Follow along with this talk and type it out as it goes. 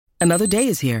Another day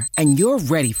is here, and you're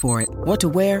ready for it. What to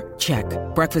wear? Check.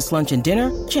 Breakfast, lunch, and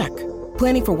dinner? Check.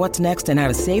 Planning for what's next and how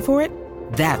to save for it?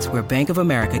 That's where Bank of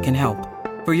America can help.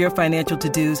 For your financial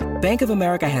to-dos, Bank of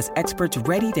America has experts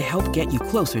ready to help get you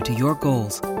closer to your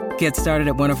goals. Get started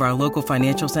at one of our local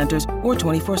financial centers or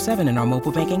 24/7 in our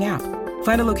mobile banking app.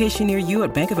 Find a location near you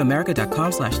at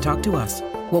bankofamerica.com/talktous.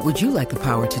 What would you like the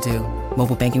power to do?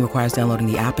 Mobile banking requires downloading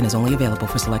the app and is only available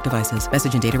for select devices.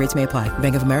 Message and data rates may apply.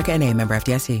 Bank of America N.A., member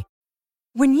FDIC.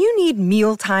 When you need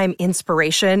mealtime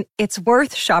inspiration, it's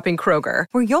worth shopping Kroger,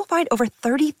 where you'll find over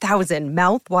 30,000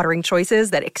 mouth-watering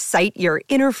choices that excite your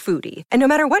inner foodie. And no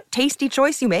matter what tasty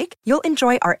choice you make, you'll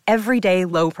enjoy our everyday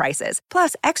low prices,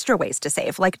 plus extra ways to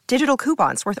save, like digital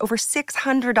coupons worth over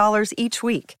 $600 each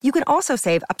week. You can also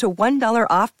save up to $1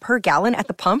 off per gallon at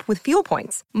the pump with fuel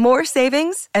points. More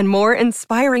savings and more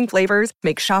inspiring flavors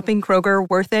make shopping Kroger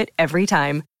worth it every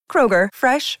time. Kroger,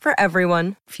 fresh for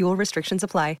everyone. Fuel restrictions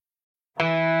apply.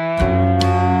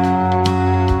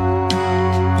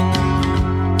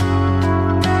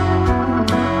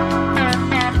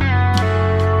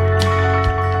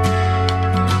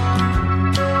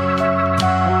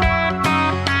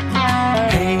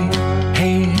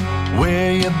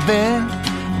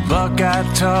 Buckeye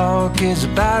Talk is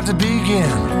about to begin.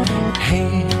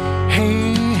 Hey,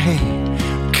 hey, hey,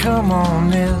 come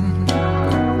on in.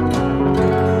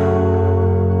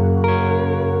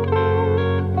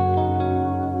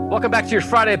 Welcome back to your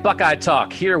Friday Buckeye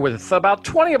Talk, here with about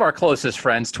 20 of our closest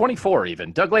friends, 24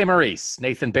 even. Doug Lesmerises,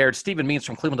 Nathan Baird, Stephen Means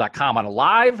from Cleveland.com on a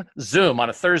live Zoom on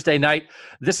a Thursday night.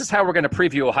 This is how we're going to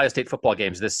preview Ohio State football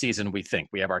games this season, we think.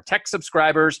 We have our tech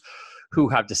subscribers who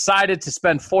have decided to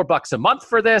spend $4 a month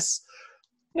for this.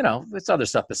 You know, it's other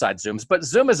stuff besides Zooms, but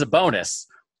Zoom is a bonus,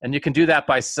 and you can do that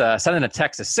by sending a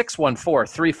text to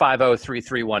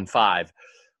 614-350-3315.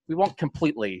 We won't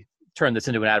completely turn this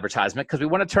into an advertisement because we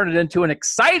want to turn it into an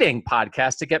exciting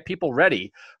podcast to get people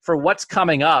ready for what's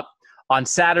coming up on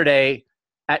Saturday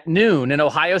at noon in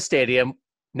Ohio Stadium.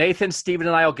 Nathan, Stephen,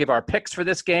 and I will give our picks for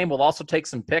this game. We'll also take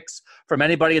some picks from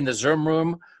anybody in the Zoom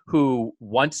room who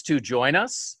wants to join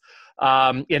us.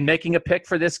 In making a pick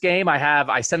for this game,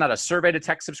 I sent out a survey to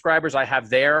tech subscribers. I have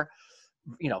their,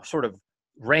 sort of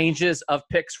ranges of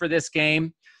picks for this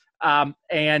game.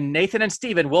 And Nathan and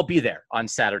Steven will be there on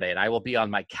Saturday, and I will be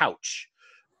on my couch,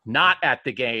 not at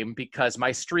the game, because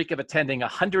my streak of attending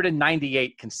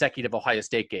 198 consecutive Ohio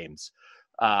State games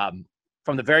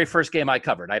from the very first game I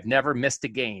covered. I've never missed a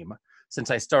game since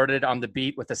I started on the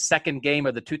beat with the second game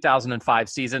of the 2005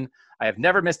 season. I have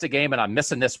never missed a game, and I'm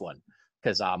missing this one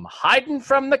because I'm hiding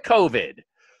from the COVID.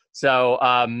 So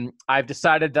I've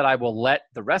decided that I will let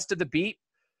the rest of the beat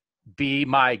be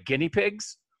my guinea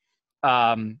pigs.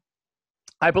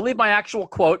 I believe my actual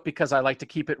quote, because I like to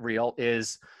keep it real,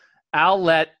 is I'll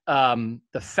let the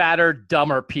fatter,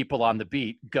 dumber people on the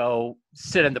beat go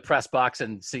sit in the press box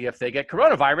and see if they get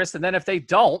coronavirus. And then if they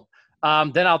don't,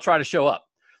 then I'll try to show up.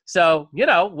 So,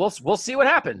 we'll see what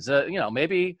happens.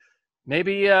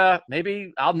 Maybe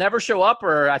I'll never show up,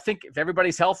 or I think if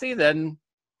everybody's healthy, then,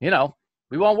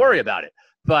 we won't worry about it.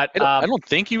 But I don't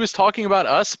think he was talking about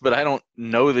us, but I don't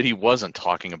know that he wasn't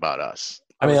talking about us.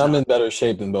 I mean, I'm in better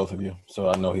shape than both of you, so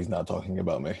I know he's not talking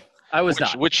about me. I was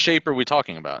not. Which shape are we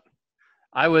talking about?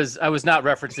 I was not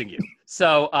referencing you.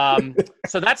 So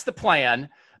so that's the plan.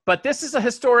 But this is a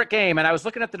historic game, and I was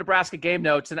looking at the Nebraska game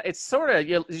notes, and it's sort of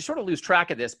you sort of lose track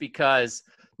of this because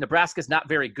Nebraska's not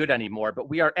very good anymore. But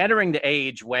we are entering the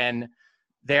age when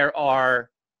there are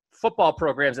football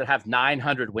programs that have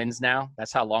 900 wins now.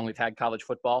 That's how long we've had college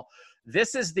football.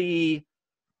 This is the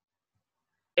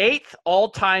 8th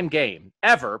all-time game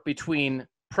ever between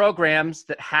programs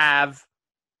that have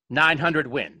 900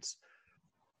 wins.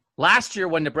 Last year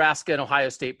when Nebraska and Ohio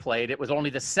State played, it was only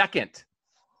the 2nd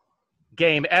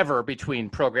game ever between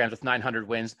programs with 900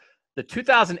 wins. The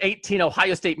 2018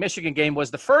 Ohio State-Michigan game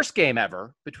was the first game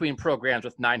ever between programs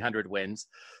with 900 wins.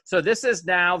 So this is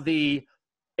now the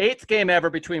 8th game ever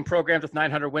between programs with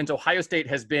 900 wins. Ohio State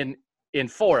has been in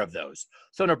 4 of those.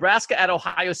 So Nebraska at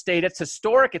Ohio State, it's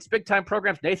historic. It's big-time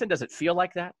programs. Nathan, does it feel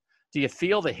like that? Do you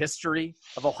feel the history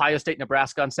of Ohio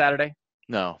State-Nebraska on Saturday?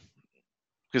 No,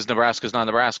 because Nebraska's not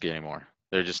Nebraska anymore.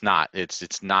 They're just not.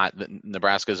 It's not.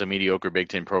 Nebraska's a mediocre Big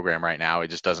Ten program right now. It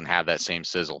just doesn't have that same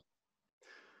sizzle.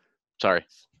 Sorry.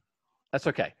 That's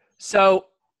okay. So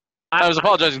I was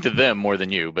apologizing to them more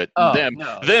than you, but I'm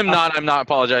not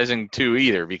apologizing to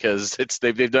either because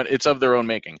they've done it's of their own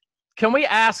making. Can we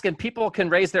ask, and people can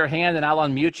raise their hand and I'll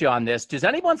unmute you on this. Does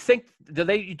anyone think,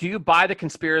 do you buy the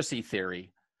conspiracy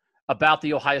theory about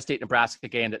the Ohio State-Nebraska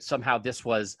game that somehow this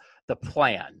was the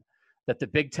plan? that the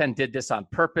Big Ten did this on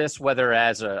purpose, whether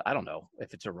as a, I don't know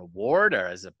if it's a reward or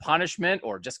as a punishment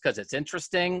or just because it's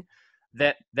interesting,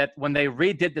 that when they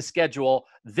redid the schedule,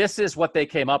 this is what they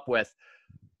came up with.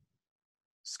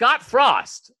 Scott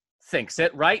Frost thinks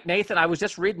it, right, Nathan? I was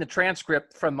just reading the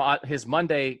transcript from his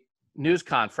Monday news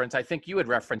conference. I think you had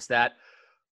referenced that.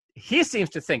 He seems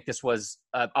to think this was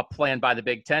a plan by the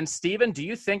Big Ten. Stephen, do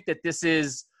you think that this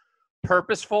is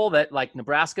purposeful, that like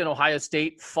Nebraska and Ohio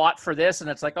State fought for this and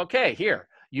it's like, okay, here,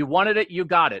 you wanted it, you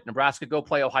got it. Nebraska, go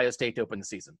play Ohio State to open the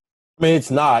season? I mean,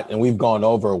 it's not, and we've gone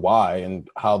over why and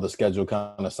how the schedule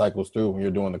kind of cycles through when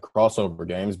you're doing the crossover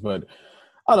games. But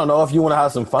I don't know, if you want to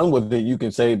have some fun with it, you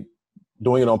can say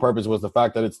doing it on purpose was the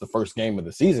fact that it's the first game of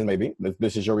the season, maybe.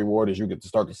 This is your reward as you get to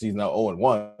start the season out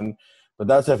 0-1. But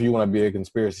that's if you want to be a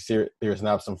conspiracy theorist and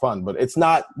have some fun. But it's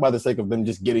not by the sake of them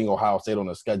just getting Ohio State on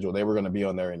the schedule. They were going to be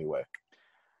on there anyway.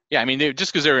 Yeah, I mean,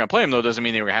 just because they were going to play them, though, doesn't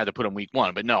mean they were going to have to put them week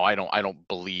 1. But no, I don't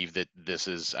believe that this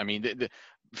is – I mean,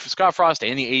 Scott Frost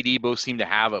and the AD both seem to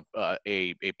have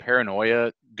a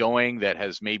paranoia going that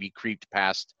has maybe creeped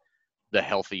past the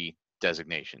healthy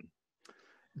designation.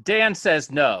 Dan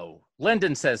says no.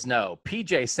 Lyndon says no.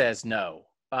 PJ says no.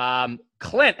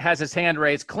 Clint has his hand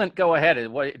raised. Clint, go ahead.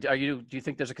 What do you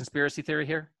think there's a conspiracy theory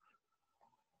here?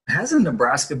 Hasn't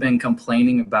Nebraska been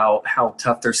complaining about how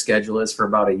tough their schedule is for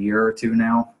about a year or two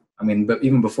now? I mean, but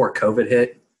even before COVID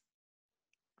hit.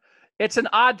 It's an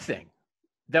odd thing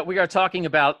that we are talking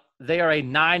about. They are a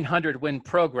 900-win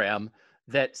program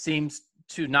that seems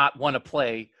to not want to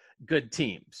play good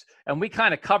teams. And we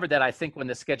kind of covered that, I think, when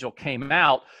the schedule came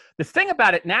out. The thing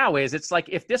about it now is it's like,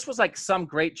 if this was like some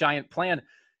great giant plan,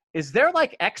 is there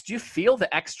like do you feel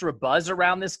the extra buzz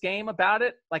around this game about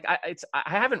it? Like I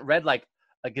haven't read like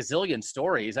a gazillion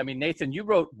stories. I mean, Nathan, you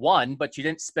wrote one, but you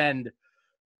didn't spend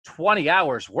 20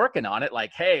 hours working on it.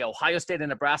 Like, hey, Ohio State and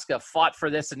Nebraska fought for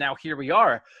this, and now here we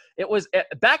are. It was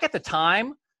back at the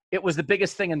time, it was the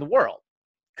biggest thing in the world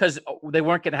because they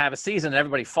weren't going to have a season and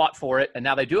everybody fought for it. And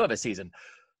now they do have a season.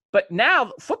 But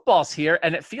now football's here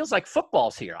and it feels like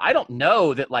football's here. I don't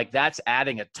know that like that's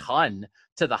adding a ton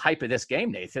to the hype of this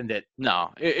game, Nathan. That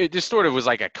no, it just sort of was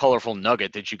like a colorful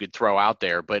nugget that you could throw out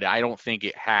there, but I don't think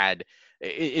it had.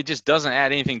 It just doesn't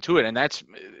add anything to it, and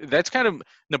that's kind of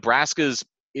Nebraska's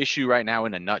issue right now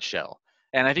in a nutshell.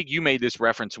 And I think you made this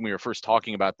reference when we were first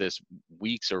talking about this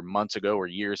weeks or months ago or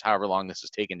years, however long this has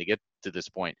taken to get to this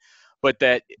point. But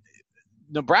that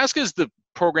Nebraska is the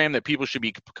program that people should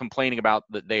be complaining about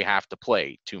that they have to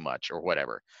play too much or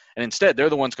whatever. And instead, they're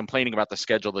the ones complaining about the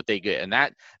schedule that they get. And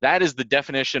that is the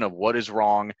definition of what is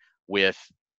wrong with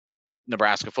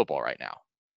Nebraska football right now.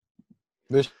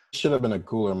 This should have been a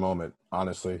cooler moment,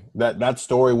 honestly. That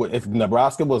story, if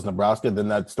Nebraska was Nebraska, then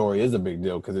that story is a big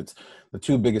deal because it's the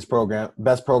two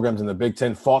best programs in the Big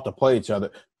Ten fought to play each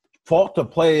other, fought to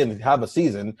play and have a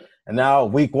season. And now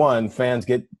week 1, fans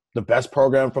get the best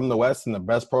program from the West and the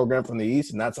best program from the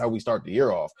East, and that's how we start the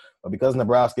year off. But because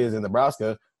Nebraska is in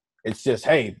Nebraska, it's just,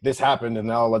 hey, this happened, and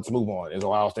now let's move on. Is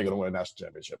Ohio State going to win a national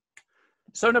championship?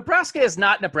 So Nebraska is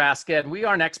not Nebraska, and we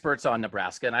aren't experts on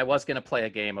Nebraska. And I was going to play a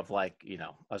game of I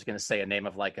was going to say a name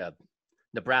of like a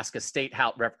Nebraska state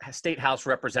house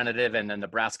representative and a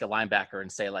Nebraska linebacker and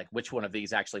say like which one of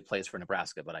these actually plays for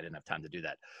Nebraska, but I didn't have time to do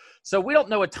that. So we don't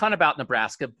know a ton about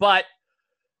Nebraska, but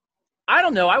I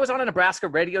don't know. I was on a Nebraska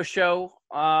radio show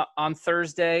on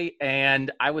Thursday,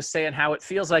 and I was saying how it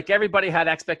feels like everybody had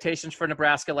expectations for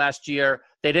Nebraska last year.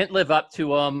 They didn't live up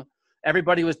to them.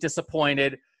 Everybody was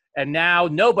disappointed. And now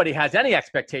nobody has any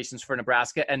expectations for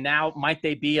Nebraska. And now might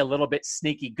they be a little bit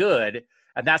sneaky good?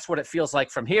 And that's what it feels like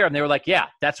from here. And they were like, yeah,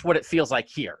 that's what it feels like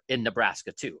here in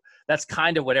Nebraska too. That's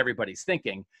kind of what everybody's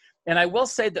thinking. And I will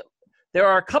say that there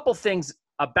are a couple things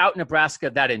about Nebraska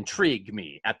that intrigue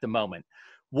me at the moment.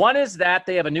 One is that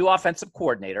they have a new offensive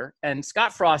coordinator, and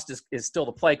Scott Frost is still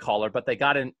the play caller, but they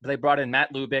brought in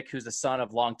Matt Lubick, who's the son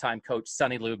of longtime coach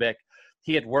Sonny Lubick.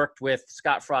 He had worked with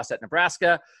Scott Frost at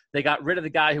Nebraska. They got rid of the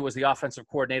guy who was the offensive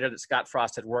coordinator that Scott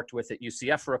Frost had worked with at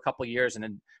UCF for a couple of years and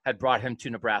then had brought him to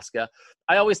Nebraska.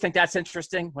 I always think that's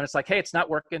interesting when it's like, hey, it's not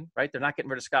working, right? They're not getting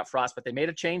rid of Scott Frost, but they made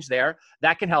a change there.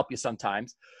 That can help you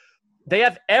sometimes. They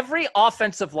have every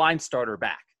offensive line starter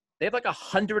back. They have like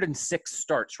 106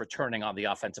 starts returning on the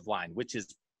offensive line, which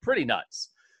is pretty nuts.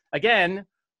 Again,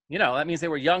 that means they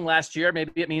were young last year.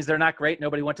 Maybe it means they're not great.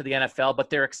 Nobody went to the NFL,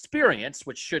 but their experience,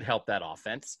 which should help that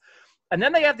offense. And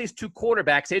then they have these two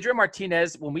quarterbacks. Adrian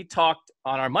Martinez, when we talked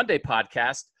on our Monday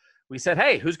podcast, we said,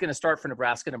 hey, who's going to start for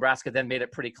Nebraska? Nebraska then made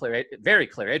it pretty clear, very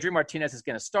clear. Adrian Martinez is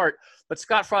going to start. But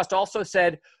Scott Frost also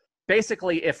said,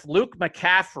 basically, if Luke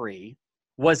McCaffrey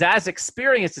was as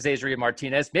experienced as Adrian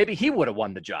Martinez, maybe he would have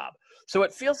won the job. So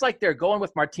it feels like they're going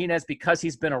with Martinez because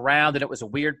he's been around and it was a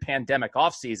weird pandemic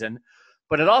offseason.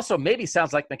 But it also maybe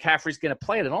sounds like McCaffrey's going to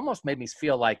play it. It almost made me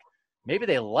feel like maybe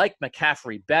they like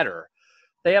McCaffrey better.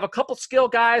 They have a couple skill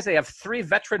guys. They have 3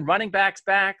 veteran running backs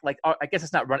back. Like, I guess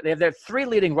it's not running. They have their 3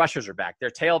 leading rushers are back. Their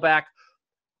tailback,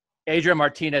 Adrian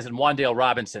Martinez, and Wan'Dale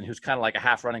Robinson, who's kind of like a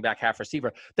half running back, half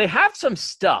receiver. They have some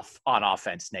stuff on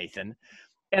offense, Nathan,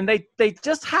 and they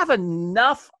just have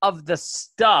enough of the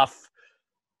stuff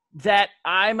that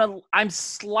I'm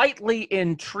slightly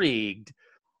intrigued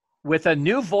with a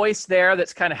new voice there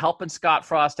that's kind of helping Scott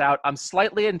Frost out. I'm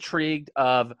slightly intrigued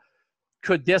of,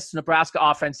 could this Nebraska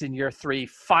offense in year 3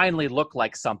 finally look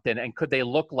like something, and could they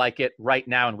look like it right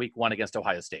now in week 1 against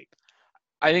Ohio State?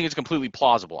 I think it's completely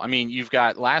plausible. I mean, you've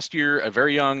got last year a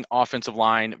very young offensive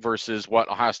line versus what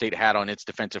Ohio State had on its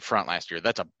defensive front last year.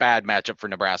 That's a bad matchup for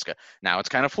Nebraska. Now it's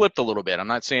kind of flipped a little bit. I'm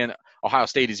not saying Ohio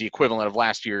State is the equivalent of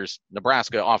last year's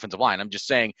Nebraska offensive line. I'm just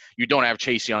saying you don't have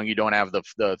Chase Young. You don't have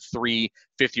the 3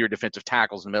 fifth-year defensive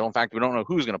tackles in the middle. In fact, we don't know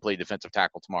who's going to play defensive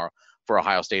tackle tomorrow for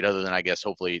Ohio State, other than, I guess,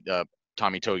 hopefully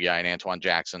Tommy Togiai and Antoine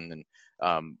Jackson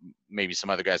and maybe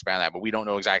some other guys behind that, but we don't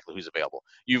know exactly who's available.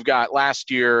 You've got last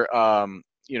year,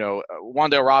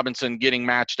 Wan'Dale Robinson getting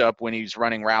matched up when he's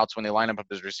running routes, when they line him up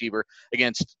as receiver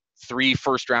against 3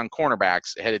 first-round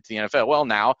cornerbacks headed to the NFL. Well,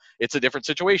 now it's a different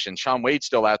situation. Shaun Wade's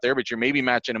still out there, but you're maybe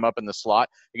matching him up in the slot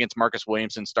against Marcus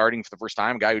Williamson starting for the first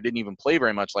time, a guy who didn't even play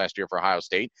very much last year for Ohio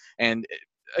State, and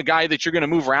a guy that you're going to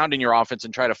move around in your offense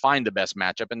and try to find the best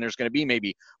matchup. And there's going to be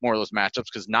maybe more of those matchups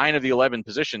because 9 of the 11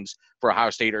 positions for Ohio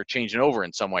State are changing over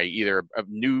in some way, either a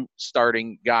new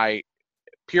starting guy,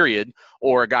 period,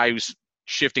 or a guy who's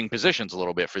shifting positions a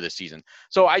little bit for this season.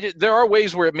 So there are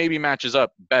ways where it maybe matches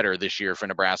up better this year for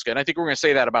Nebraska. And I think we're going to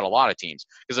say that about a lot of teams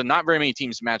because not very many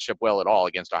teams matched up well at all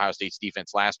against Ohio State's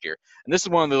defense last year. And this is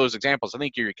one of those examples. I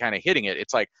think you're kind of hitting it.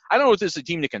 It's like, I don't know if this is a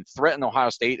team that can threaten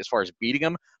Ohio State as far as beating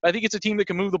them, but I think it's a team that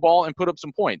can move the ball and put up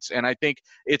some points. And I think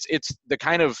it's the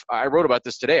kind of, I wrote about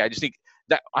this today. I just think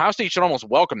that Ohio State should almost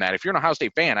welcome that. If you're an Ohio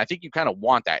State fan, I think you kind of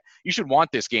want that. You should want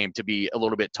this game to be a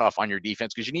little bit tough on your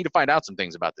defense because you need to find out some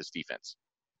things about this defense.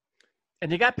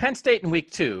 And you got Penn State in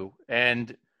week 2,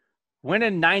 and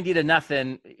winning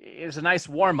 90-0 is a nice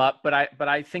warm up. But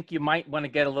I think you might want to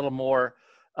get a little more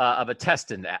of a test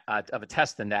than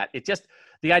that. It just,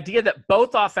 the idea that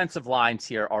both offensive lines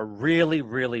here are really,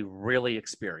 really, really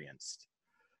experienced.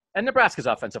 And Nebraska's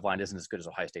offensive line isn't as good as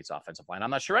Ohio State's offensive line. I'm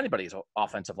not sure anybody's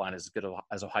offensive line is as good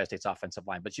as Ohio State's offensive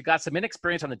line. But you got some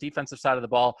inexperience on the defensive side of the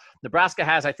ball. Nebraska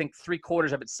has, I think,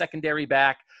 3/4 of its secondary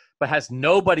back, but has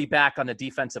nobody back on the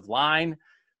defensive line.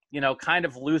 Kind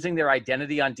of losing their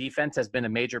identity on defense has been a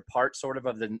major part sort of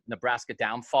the Nebraska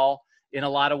downfall in a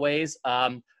lot of ways.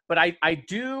 But I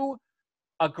do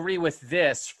agree with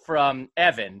this from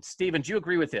Evan. Steven, do you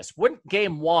agree with this? Wouldn't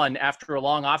game 1 after a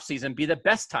long offseason be the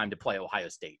best time to play Ohio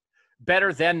State?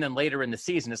 Better then than later in the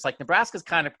season. It's like Nebraska's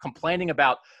kind of complaining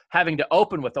about having to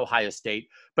open with Ohio State,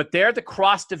 but they're the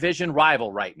cross-division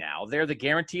rival right now. They're the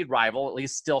guaranteed rival, at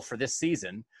least still for this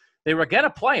season. They were going to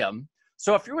play them.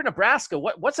 So if you're in Nebraska,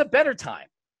 what's a better time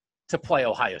to play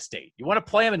Ohio State? You want to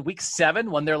play them in week 7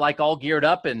 when they're like all geared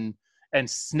up and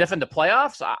sniffing the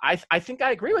playoffs? I think I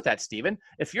agree with that, Steven.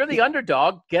 If you're the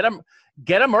underdog, get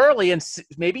them early and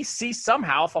maybe see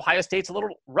somehow if Ohio State's a little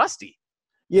rusty.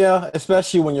 Yeah,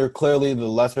 especially when you're clearly the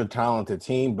lesser talented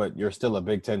team, but you're still a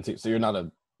Big Ten team. So you're not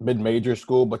a mid-major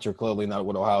school, but you're clearly not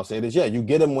what Ohio State is. Yeah, you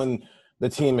get them when the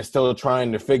team is still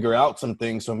trying to figure out some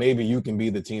things, so maybe you can be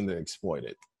the team that exploit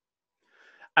it.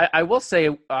 I will say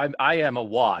I am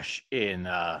awash in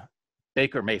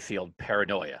Baker Mayfield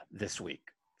paranoia this week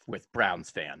with Browns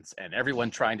fans and everyone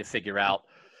trying to figure out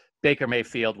Baker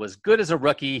Mayfield was good as a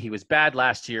rookie. He was bad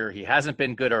last year. He hasn't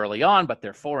been good early on, but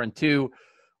they're 4-2.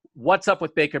 What's up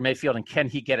with Baker Mayfield and can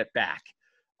he get it back?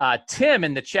 Tim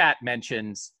in the chat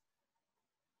mentions,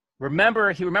 he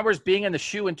remembers being in the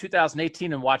shoe in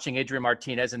 2018 and watching Adrian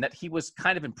Martinez and that he was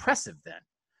kind of impressive then.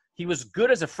 He was good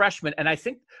as a freshman, and I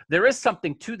think there is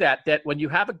something to that when you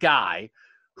have a guy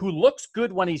who looks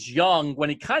good when he's young, when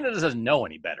he kind of doesn't know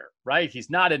any better, right? He's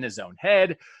not in his own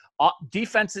head.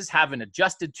 Defenses haven't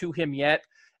adjusted to him yet,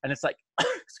 and it's like,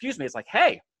 excuse me, it's like,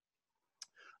 hey,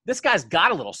 this guy's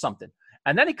got a little something,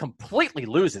 and then he completely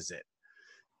loses it.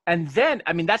 And then,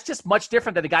 I mean, that's just much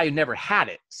different than the guy who never had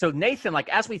it. So, Nathan, like,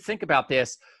 as we think about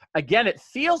this, again, it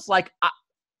feels like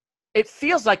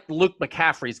Luke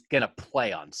McCaffrey's going to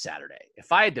play on Saturday.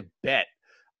 If I had to bet,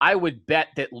 I would bet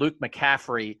that Luke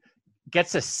McCaffrey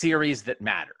gets a series that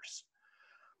matters.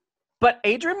 But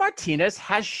Adrian Martinez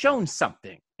has shown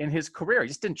something in his career. He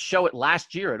just didn't show it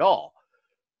last year at all.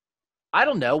 I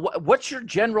don't know. What's your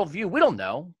general view? We don't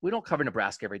know. We don't cover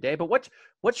Nebraska every day, but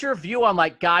what's your view on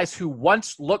like guys who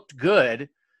once looked good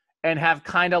and have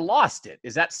kind of lost it?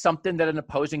 Is that something that an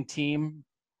opposing team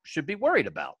should be worried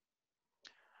about?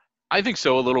 I think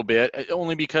so, a little bit,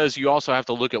 only because you also have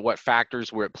to look at what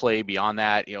factors were at play beyond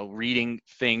that. Reading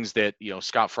things that,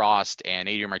 Scott Frost and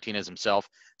Adrian Martinez himself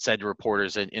said to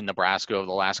reporters in Nebraska over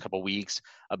the last couple of weeks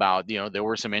about, there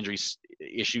were some injury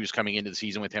issues coming into the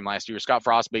season with him last year. Scott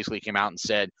Frost basically came out and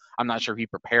said, I'm not sure he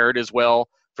prepared as well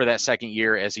for that second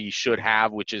year as he should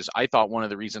have, which is, I thought, one of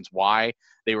the reasons why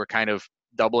they were kind of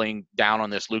doubling down on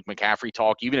this Luke McCaffrey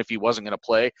talk. Even if he wasn't going to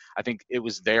play, I think it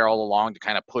was there all along to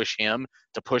kind of push him,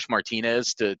 to push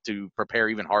Martinez to prepare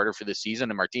even harder for this season.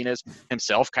 And Martinez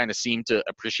himself kind of seemed to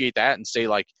appreciate that and say,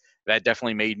 like, that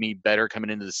definitely made me better coming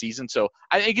into the season. So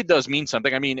I think it does mean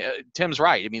something. I mean, Tim's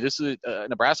right. I mean, this is a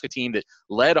Nebraska team that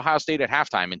led Ohio State at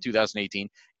halftime in 2018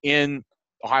 in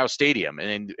Ohio Stadium,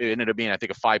 and it ended up being, I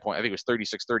think, a 5-point. I think it was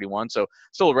 36-31. So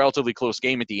still a relatively close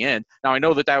game at the end. Now, I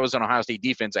know that was an Ohio State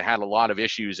defense that had a lot of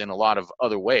issues in a lot of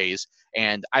other ways,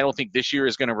 and I don't think this year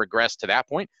is going to regress to that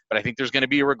point, but I think there's going to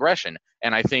be a regression.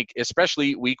 And I think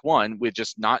especially week one, with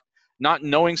just not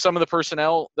knowing some of the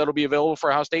personnel that'll be available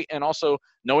for Ohio State, and also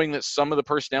knowing that some of the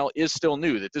personnel is still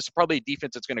new, that this is probably a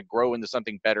defense that's going to grow into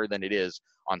something better than it is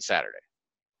on Saturday.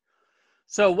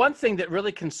 So one thing that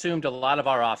really consumed a lot of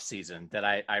our offseason that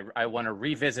I want to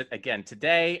revisit again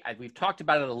today, we've talked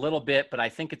about it a little bit, but I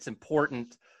think it's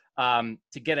important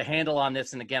to get a handle on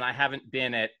this. And again, I haven't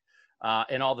been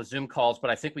in all the Zoom calls, but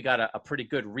I think we got a pretty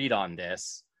good read on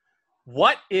this.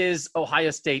 What is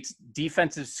Ohio State's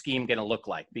defensive scheme going to look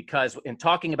like? Because in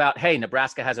talking about, hey,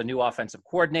 Nebraska has a new offensive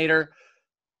coordinator,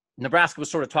 Nebraska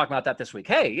was sort of talking about that this week.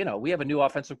 Hey, we have a new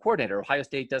offensive coordinator. Ohio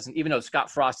State doesn't, even though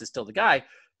Scott Frost is still the guy,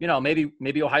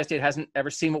 maybe Ohio State hasn't ever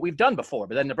seen what we've done before.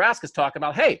 But then Nebraska's talking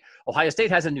about, hey, Ohio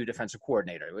State has a new defensive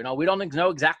coordinator. We don't know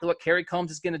exactly what Kerry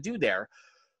Combs is going to do there.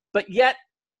 But yet,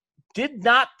 did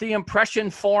not the impression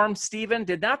form, Stephen,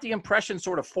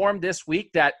 sort of form this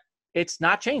week that it's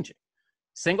not changing?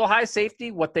 Single high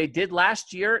safety, what they did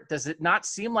last year, does it not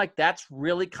seem like that's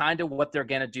really kind of what they're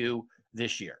going to do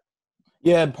this year?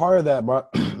 Yeah, and part of that,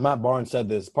 Matt Barnes said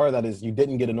this, part of that is you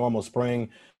didn't get a normal spring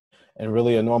and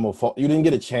really a normal fall. You didn't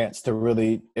get a chance to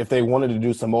really, if they wanted to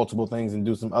do some multiple things and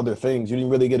do some other things, you didn't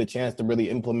really get a chance to really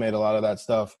implement a lot of that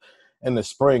stuff in the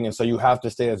spring. And so you have to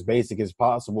stay as basic as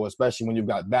possible, especially when you've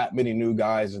got that many new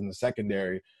guys in the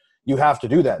secondary. You have to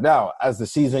do that. Now, as the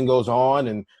season goes on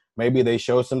and maybe they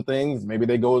show some things, maybe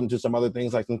they go into some other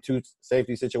things like some two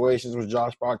safety situations with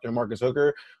Josh Proctor and Marcus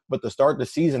Hooker. But to start the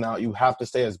season out, you have to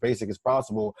stay as basic as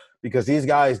possible because these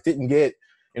guys didn't get,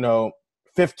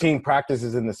 15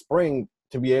 practices in the spring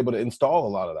to be able to install a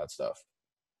lot of that stuff.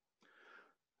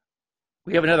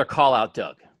 We have another call out,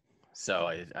 Doug. So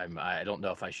I don't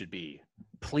know if I should be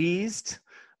pleased,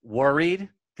 worried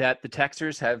that the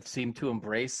Texers have seemed to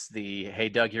embrace the "Hey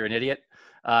Doug, you're an idiot"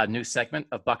 new segment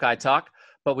of Buckeye Talk.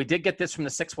 But we did get this from the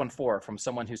 614 from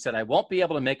someone who said, I won't be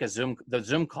able to make the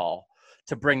Zoom call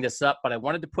to bring this up, but I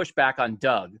wanted to push back on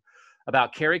Doug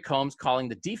about Kerry Combs calling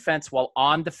the defense while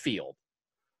on the field,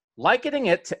 likening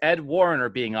it to Ed Warner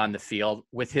being on the field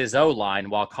with his O-line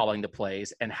while calling the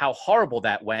plays and how horrible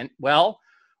that went. Well,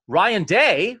 Ryan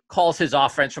Day calls his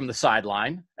offense from the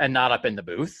sideline and not up in the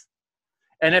booth.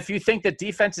 And if you think that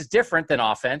defense is different than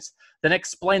offense, then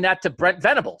explain that to Brent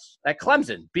Venables at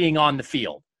Clemson being on the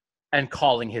field and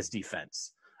calling his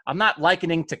defense. I'm not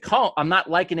likening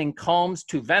Combs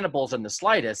to Venables in the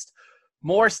slightest,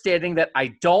 more stating that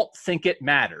I don't think it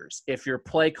matters if your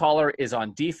play caller is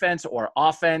on defense or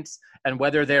offense and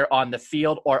whether they're on the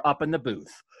field or up in the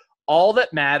booth. All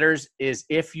that matters is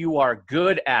if you are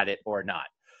good at it or not.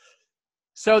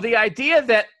 So the idea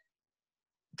that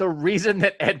the reason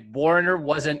that Ed Warner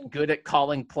wasn't good at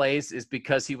calling plays is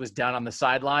because he was down on the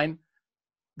sideline,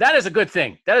 that is a good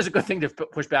thing. That is a good thing to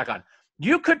push back on.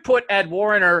 You could put Ed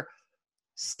Warner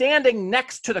standing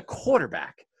next to the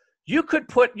quarterback. You could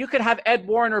have Ed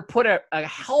Warner put a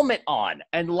helmet on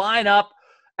and line up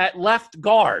at left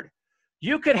guard.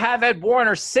 You could have Ed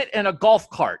Warner sit in a golf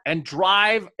cart and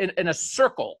drive in a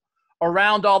circle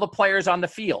around all the players on the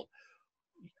field.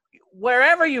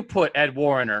 Wherever you put Ed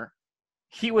Warner,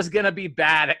 he was going to be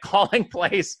bad at calling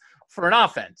plays for an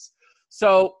offense.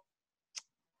 So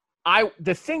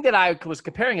the thing that I was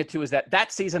comparing it to is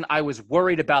that season I was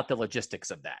worried about the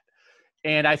logistics of that.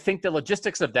 And I think the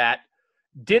logistics of that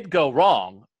did go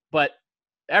wrong, but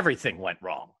everything went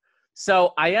wrong.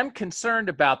 So I am concerned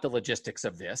about the logistics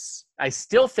of this. I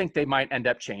still think they might end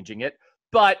up changing it,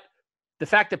 but the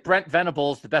fact that Brent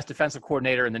Venables, the best defensive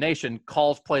coordinator in the nation,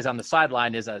 calls plays on the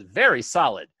sideline is a very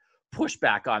solid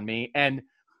pushback on me. And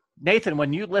Nathan,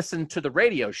 when you listened to the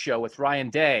radio show with Ryan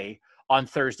Day on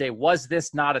Thursday, was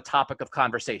this not a topic of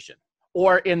conversation,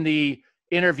 or in the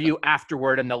interview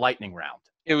afterward in the lightning round?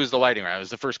 It was the lightning round. It was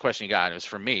the first question you got. It was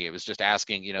from me. It was just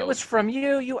asking, It was from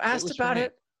you. You asked about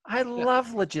it. I Yeah. love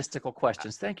logistical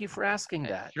questions. Thank you for asking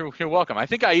that. You're welcome. I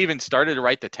think I even started to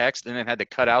write the text and then had to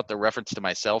cut out the reference to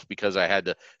myself because I had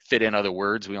to fit in other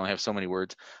words. We only have so many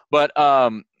words. But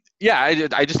yeah,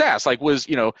 I just asked, like, was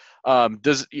part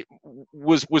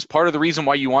of the reason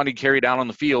why you wanted Kerry down on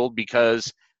the field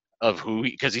because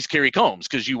he's Kerry Combs,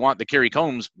 because you want the Kerry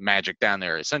Combs magic down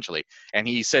there essentially. And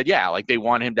he said, yeah, like they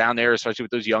want him down there, especially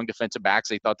with those young defensive backs.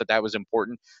 They thought that was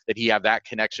important, that he have that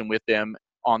connection with them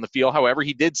on the field. However,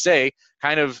 he did say,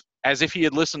 kind of as if he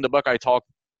had listened to Buckeye Talk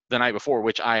the night before,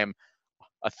 which I am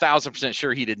 1,000%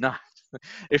 sure he did not.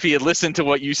 If he had listened to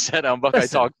what you said on Buckeye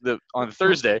Talk on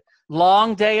Thursday.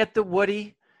 Long day at the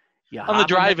Woody. On the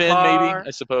drive-in, maybe, I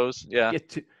suppose. Yeah.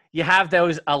 You have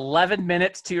those 11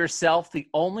 minutes to yourself, the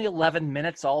only 11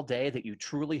 minutes all day that you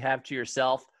truly have to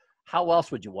yourself. How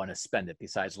else would you want to spend it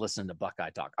besides listening to Buckeye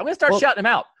Talk? I'm going to start shouting him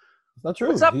out. It's not true.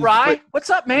 What's up, Rye? What's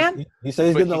up, man? He says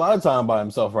he's getting a lot of time by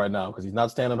himself right now because he's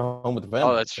not staying at home with the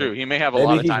family. Oh, that's true. He may have a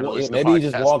lot of time to listen to podcasts. Maybe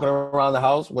he's just walking around the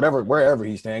house, wherever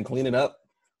he's staying, cleaning up.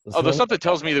 Although something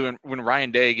tells me that when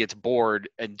Ryan Day gets bored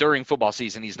and during football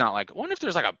season, he's not like, I wonder if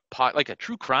there's like a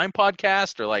true crime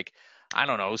podcast or like, I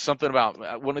don't know, something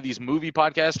about one of these movie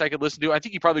podcasts I could listen to. I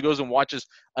think he probably goes and watches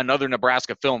another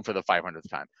Nebraska film for the 500th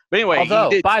time. But anyway,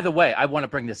 although, by the way, I want to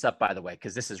bring this up, by the way,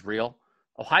 because this is real.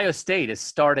 Ohio State is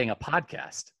starting a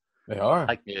podcast. They are.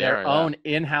 Like their own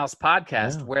in-house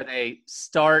podcast where they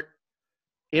start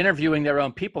interviewing their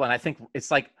own people. And I think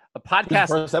it's like a podcast.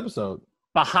 First episode.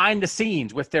 Behind the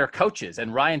scenes with their coaches.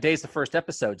 And Ryan Day's the first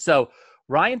episode. So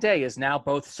Ryan Day is now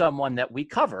both someone that we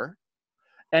cover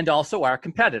and also our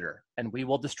competitor. And we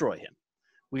will destroy him.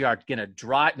 We are going to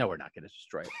no, we're not going to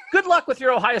destroy him. Good luck with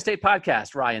your Ohio State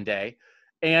podcast, Ryan Day.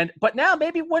 But now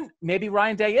maybe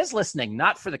Ryan Day is listening,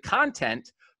 not for the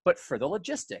content, but for the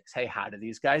logistics. Hey, how do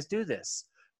these guys do this?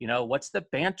 You know, what's the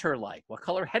banter like? What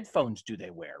color headphones do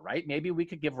they wear, right? Maybe we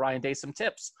could give Ryan Day some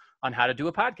tips on how to do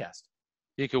a podcast.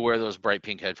 He could wear those bright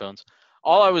pink headphones.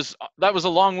 That was a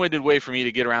long-winded way for me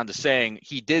to get around to saying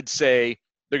he did say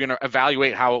they're going to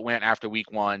evaluate how it went after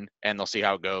week 1 and they'll see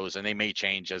how it goes. And they may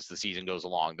change as the season goes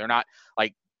along. They're not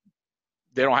like,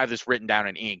 they don't have this written down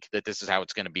in ink that this is how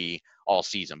it's going to be all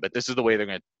season, but this is the way they're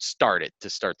going to start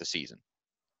the season.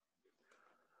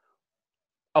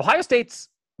 Ohio State's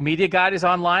media guide is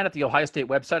online at the Ohio State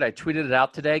website. I tweeted it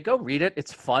out today. Go read it.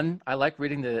 It's fun. I like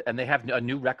reading and they have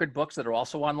new record books that are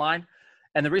also online.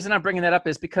 And the reason I'm bringing that up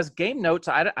is because game notes,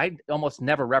 I almost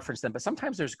never reference them, but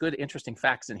sometimes there's good, interesting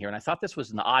facts in here. And I thought this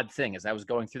was an odd thing as I was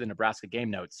going through the Nebraska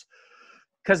game notes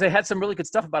because they had some really good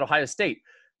stuff about Ohio State.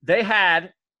 They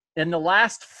had, in the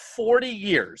last 40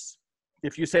 years,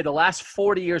 if you say the last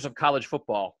 40 years of college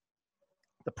football,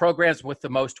 the programs with the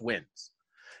most wins.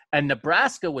 And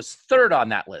Nebraska was third on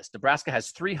that list. Nebraska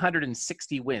has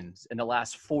 360 wins in the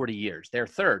last 40 years. They're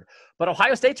third. But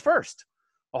Ohio State's first.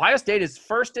 Ohio State is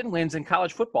first in wins in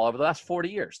college football over the last 40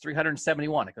 years,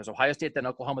 371. It goes Ohio State, then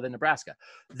Oklahoma, then Nebraska.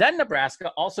 Then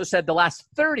Nebraska also said the last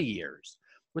 30 years,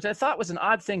 which I thought was an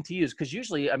odd thing to use because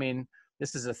usually, I mean,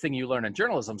 this is a thing you learn in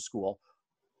journalism school.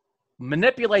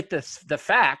 Manipulate the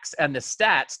facts and the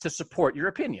stats to support your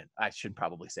opinion. I should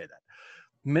probably say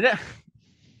that.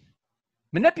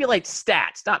 Manipulate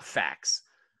stats, not facts.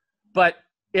 But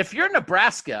if you're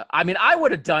Nebraska, I mean, I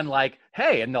would have done like,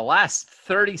 hey, in the last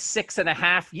 36 and a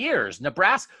half years,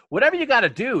 Nebraska, whatever you got to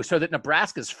do so that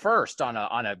Nebraska's first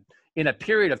in a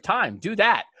period of time, do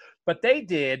that. But they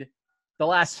did the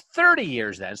last 30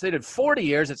 years then. So they did 40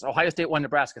 years. It's Ohio State 1,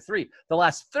 Nebraska 3. The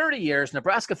last 30 years,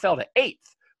 Nebraska fell to 8th.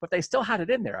 But they still had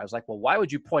it in there. I was like, well, why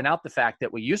would you point out the fact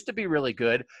that we used to be really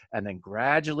good and then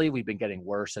gradually we've been getting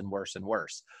worse and worse and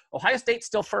worse? Ohio State's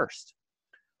still first.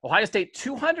 Ohio State,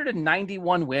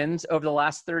 291 wins over the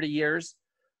last 30 years.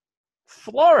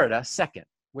 Florida, second,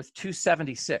 with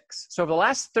 276. So over the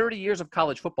last 30 years of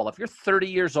college football, if you're 30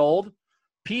 years old,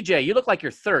 PJ, you look like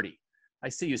you're 30. I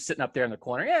see you sitting up there in the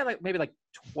corner. Yeah, maybe like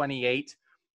 28.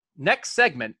 Next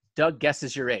segment, Doug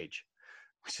guesses your age.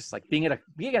 It's just like being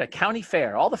at a county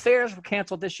fair. All the fairs were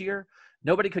canceled this year.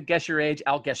 Nobody could guess your age.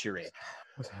 I'll guess your age.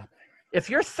 What's happening? If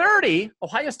you're 30,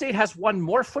 Ohio State has won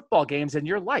more football games in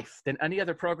your life than any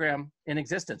other program in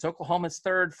existence. Oklahoma's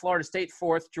third, Florida State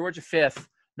fourth, Georgia fifth,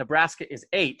 Nebraska is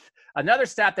eighth. Another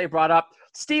stat they brought up,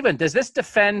 Stephen, does this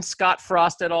defend Scott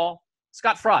Frost at all?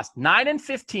 Scott Frost,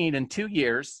 9-15 in 2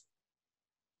 years.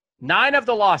 9 of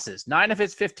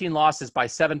his 15 losses by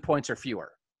 7 points or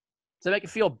fewer. Does it make you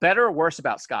feel better or worse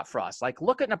about Scott Frost? Like,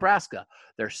 look at Nebraska.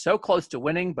 They're so close to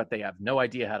winning, but they have no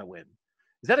idea how to win.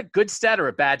 Is that a good stat or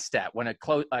a bad stat when a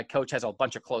coach has a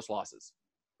bunch of close losses?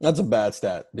 That's a bad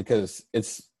stat because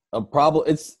it's a problem.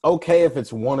 It's okay if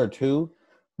it's 1 or 2,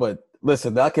 but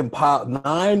listen, that can pile.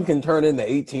 9 can turn into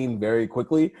 18 very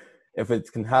quickly if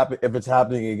it can happen. If it's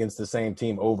happening against the same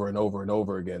team over and over and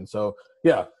over again. So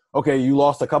yeah, okay, you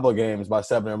lost a couple of games by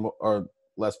 7 or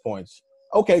less points.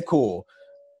 Okay, cool.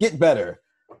 Get better.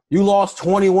 You lost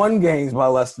 21 games by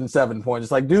less than 7 points.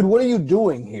 It's like, dude, what are you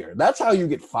doing here? That's how you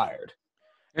get fired.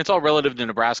 It's all relative to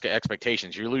Nebraska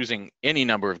expectations. You're losing any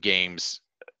number of games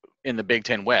in the Big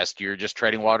Ten West. You're just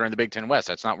treading water in the Big Ten West.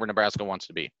 That's not where Nebraska wants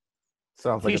to be.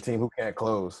 Sounds like a team who can't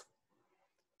close.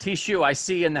 Tishu, I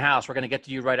see you in the house. We're going to get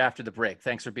to you right after the break.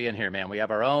 Thanks for being here, man. We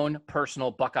have our own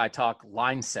personal Buckeye Talk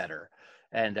line setter,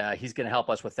 and he's going to help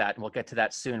us with that, and we'll get to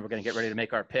that soon. We're going to get ready to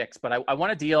make our picks. But I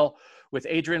want to deal with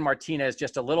Adrian Martinez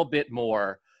just a little bit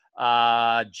more.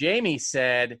 Jamie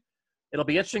said, it'll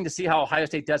be interesting to see how Ohio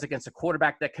State does against a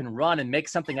quarterback that can run and make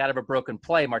something out of a broken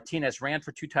play. Martinez ran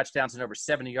for 2 touchdowns and over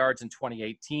 70 yards in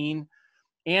 2018.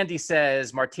 Andy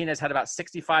says Martinez had about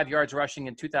 65 yards rushing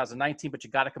in 2019, but you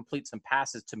got to complete some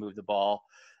passes to move the ball.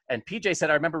 And PJ said,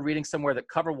 I remember reading somewhere that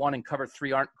cover 1 and cover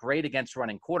 3 aren't great against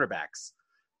running quarterbacks.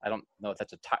 I don't know if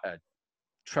that's a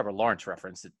Trevor Lawrence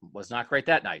reference. It was not great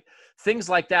that night. Things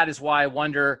like that is why I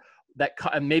wonder that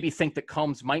maybe think that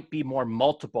Combs might be more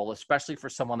multiple, especially for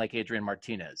someone like Adrian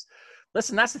Martinez.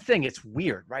 Listen, that's the thing. It's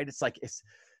weird, right? It's like,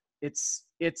 it's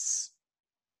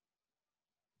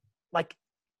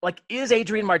like, is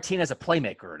Adrian Martinez a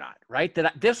playmaker or not, right?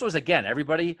 This was, again,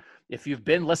 everybody, if you've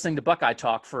been listening to Buckeye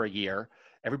Talk for a year,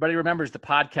 everybody remembers the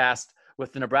podcast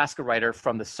with the Nebraska writer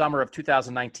from the summer of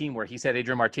 2019 where he said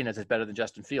Adrian Martinez is better than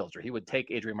Justin Fields, or he would take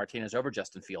Adrian Martinez over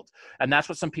Justin Fields. And that's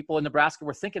what some people in Nebraska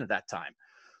were thinking at that time.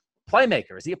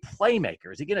 Playmaker. Is he a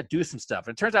playmaker? Is he going to do some stuff?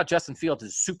 And it turns out Justin Fields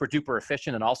is super duper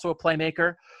efficient and also a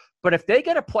playmaker. But if they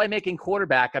get a playmaking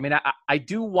quarterback, I mean, I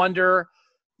do wonder,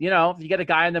 if you get a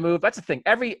guy in the move, that's the thing.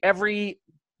 Every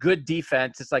good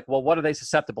defense, it's like, well, what are they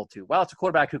susceptible to? Well, it's a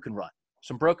quarterback who can run.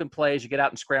 Some broken plays, you get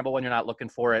out and scramble when you're not looking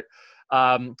for it.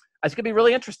 It's going to be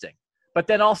really interesting. But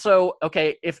then also,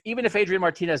 okay, even if Adrian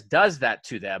Martinez does that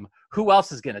to them, who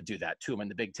else is going to do that to him in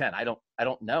the Big Ten? I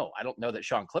don't know. I don't know that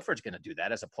Sean Clifford's going to do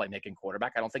that as a playmaking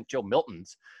quarterback. I don't think Joe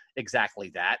Milton's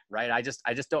exactly that, right? I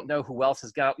just don't know who else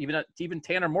has got even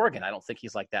Tanner Morgan. I don't think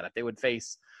he's like that if they would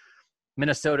face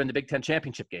Minnesota in the Big Ten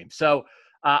championship game. So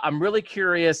I'm really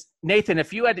curious, Nathan,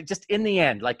 if you had to just in the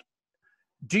end, like,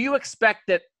 do you expect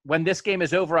that when this game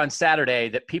is over on Saturday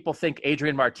that people think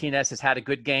Adrian Martinez has had a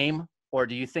good game? Or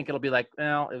do you think it'll be like,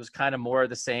 well, it was kind of more of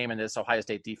the same and this Ohio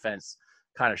State defense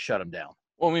kind of shut him down?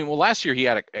 Well, last year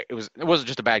it wasn't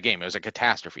just a bad game. It was a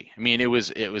catastrophe. I mean, it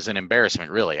was an embarrassment,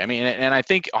 really. I mean, and I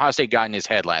think Ohio State got in his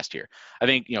head last year. I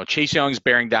think, Chase Young's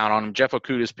bearing down on him. Jeff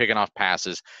Okudah's picking off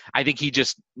passes. I think he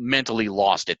just mentally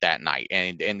lost it that night,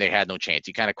 and they had no chance.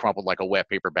 He kind of crumpled like a wet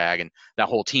paper bag, and that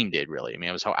whole team did, really. I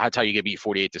mean, that's how you get beat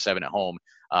 48-7 at home,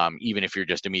 even if you're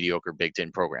just a mediocre Big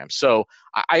Ten program. So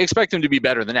I expect him to be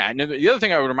better than that. And the other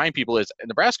thing I would remind people is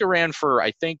Nebraska ran for,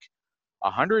 I think,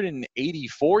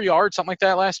 184 yards, something like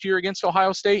that last year against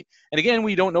Ohio State. And again,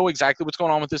 we don't know exactly what's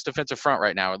going on with this defensive front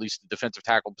right now, at least the defensive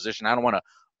tackle position. I want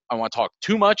to talk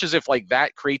too much as if like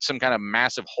that creates some kind of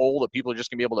massive hole that people are just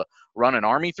going to be able to run an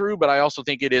army through. But I also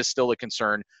think it is still a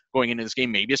concern going into this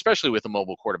game, maybe especially with a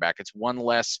mobile quarterback. It's one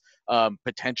less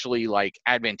potentially like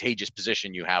advantageous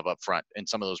position you have up front in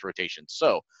some of those rotations.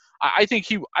 So I think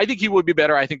he would be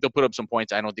better. I think they'll put up some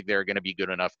points. I don't think they're going to be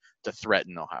good enough to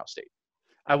threaten Ohio State.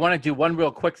 I want to do one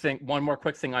more quick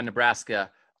thing on Nebraska.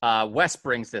 Wes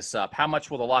brings this up. How much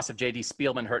will the loss of J.D.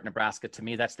 Spielman hurt Nebraska? To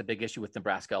me, that's the big issue with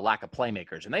Nebraska, a lack of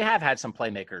playmakers. And they have had some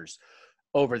playmakers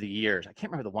over the years. I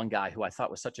can't remember the one guy who I thought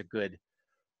was such a good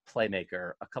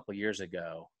playmaker a couple years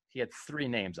ago. He had 3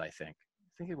 names, I think.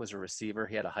 I think he was a receiver.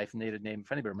 He had a hyphenated name.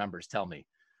 If anybody remembers, tell me.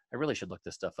 I really should look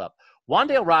this stuff up.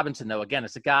 Wan'Dale Robinson, though, again,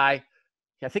 it's a guy –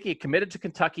 I think he committed to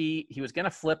Kentucky. He was going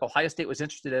to flip. Ohio State was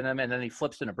interested in him, and then he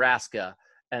flips to Nebraska.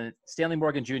 And Stanley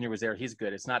Morgan Jr. was there. He's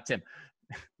good. It's not Tim.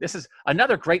 This is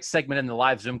another great segment in the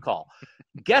live Zoom call.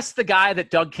 Guess the guy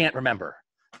that Doug can't remember.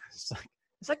 It's like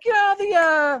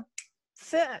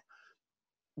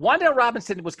Wan'Dale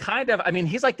Robinson was kind of,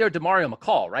 he's like their DeMario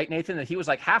McCall, right, Nathan? That he was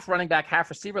like half running back,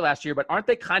 half receiver last year, but aren't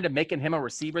they kind of making him a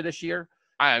receiver this year?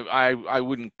 I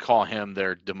wouldn't call him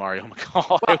their DeMario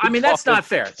McCall. Well, I mean, that's not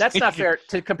fair. That's not fair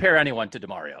to compare anyone to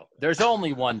DeMario. There's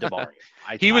only one DeMario.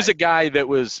 He was a guy that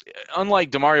was,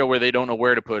 unlike DeMario, where they don't know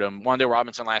where to put him. Wan'Dale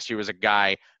Robinson last year was a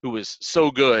guy who was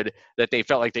so good that they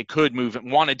felt like they could move him,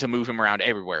 wanted to move him around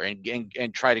everywhere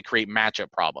and try to create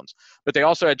matchup problems. But they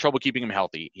also had trouble keeping him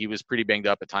healthy. He was pretty banged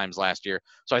up at times last year.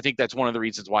 So I think that's one of the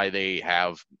reasons why they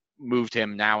have moved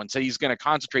him now and say he's going to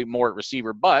concentrate more at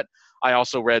receiver. But I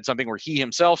also read something where he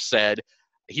himself said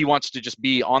he wants to just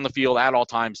be on the field at all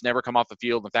times, never come off the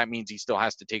field. If that means he still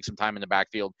has to take some time in the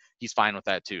backfield, he's fine with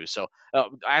that too. So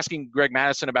asking Greg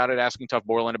Madison about it, asking Tuff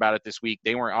Borland about it this week,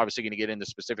 they weren't obviously going to get into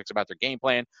specifics about their game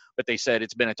plan, but they said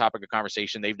it's been a topic of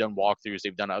conversation. They've done walkthroughs.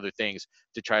 They've done other things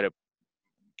to try to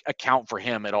account for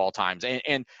him at all times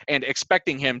and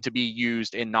expecting him to be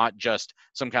used in not just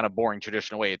some kind of boring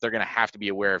traditional way. They're going to have to be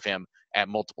aware of him at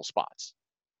multiple spots.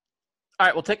 All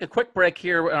right, we'll take a quick break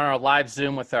here on our live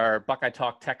Zoom with our Buckeye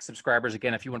Talk Tech subscribers.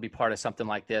 Again, if you want to be part of something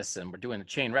like this, and we're doing a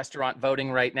chain restaurant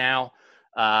voting right now.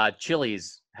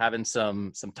 Chili's having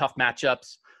some tough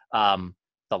matchups.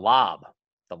 The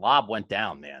Lob went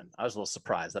down, man. I was a little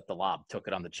surprised that the Lob took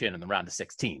it on the chin in the round of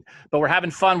 16. But we're having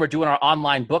fun. We're doing our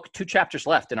online book. 2 chapters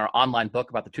left in our online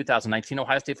book about the 2019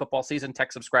 Ohio State football season.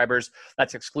 Tech subscribers,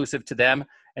 that's exclusive to them.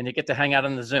 And you get to hang out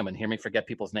on the Zoom and hear me forget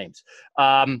people's names.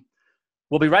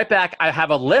 We'll be right back. I have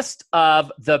a list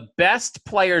of the best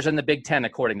players in the Big Ten,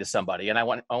 according to somebody. And I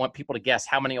want people to guess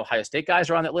how many Ohio State guys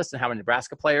are on that list and how many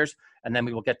Nebraska players. And then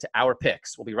we will get to our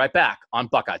picks. We'll be right back on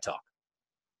Buckeye Talk.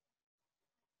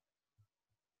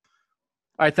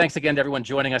 All right, thanks again to everyone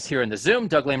joining us here in the Zoom.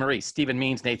 Doug Lesmerises, Stephen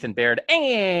Means, Nathan Baird,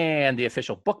 and the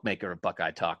official bookmaker of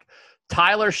Buckeye Talk,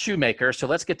 Tyler Shoemaker. So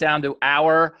let's get down to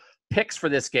our picks for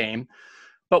this game.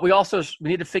 But we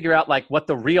need to figure out like what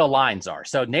the real lines are.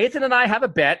 So Nathan and I have a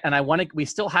bet, and we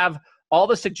still have all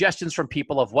the suggestions from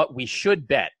people of what we should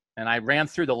bet. And I ran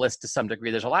through the list to some degree.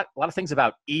 There's a lot of things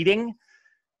about eating,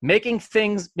 making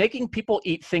people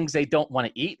eat things they don't want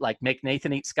to eat, like make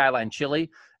Nathan eat Skyline chili.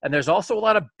 And there's also a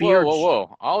lot of beer.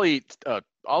 Whoa! I'll eat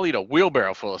a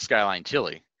wheelbarrow full of Skyline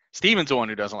chili. Steven's the one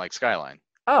who doesn't like Skyline.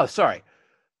 Oh, sorry.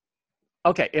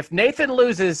 Okay, if Nathan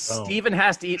loses, Steven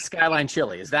has to eat Skyline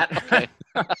chili. Is that okay?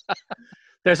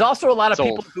 There's also a lot of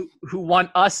people who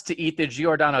want us to eat the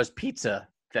Giordano's pizza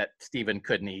that Steven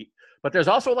couldn't eat. But there's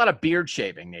also a lot of beard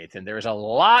shaving, Nathan. There's a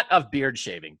lot of beard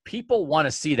shaving. People want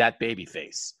to see that baby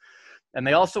face. And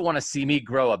they also want to see me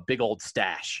grow a big old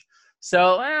stash.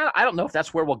 So I don't know if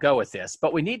that's where we'll go with this.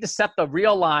 But we need to set the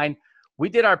real line. We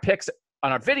did our picks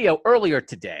on our video earlier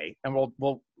today, and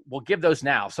we'll give those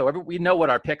now. So we know what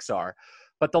our picks are.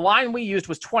 But the line we used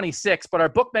was 26. But our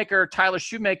bookmaker, Tyler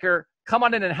Shoemaker, come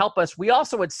on in and help us. We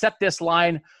also had set this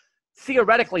line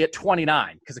theoretically at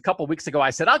 29 because a couple of weeks ago I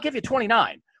said, I'll give you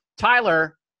 29.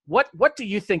 Tyler, what do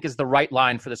you think is the right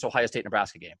line for this Ohio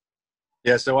State-Nebraska game?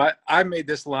 Yeah, so I made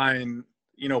this line,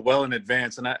 well in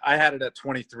advance, and I had it at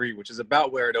 23, which is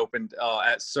about where it opened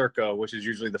at Circa, which is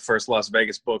usually the first Las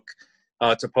Vegas book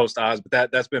to post odds.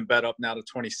 But that's been bet up now to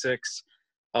 26.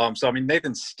 So, I mean,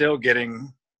 Nathan's still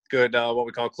getting good what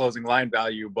we call closing line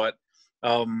value, but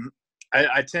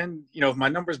I tend, if my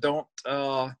numbers don't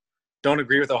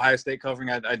agree with Ohio State covering,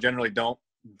 I generally don't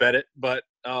bet it, but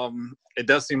it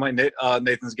does seem like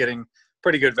Nathan's getting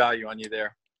pretty good value on you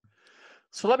there.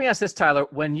 So let me ask this, Tyler.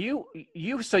 When you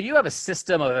have a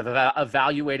system of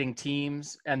evaluating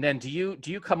teams, and then do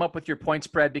you come up with your point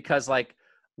spread because like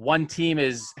one team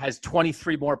has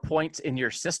 23 more points in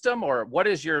your system, or what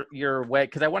is your way?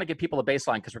 Because I want to give people a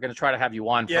baseline because we're going to try to have you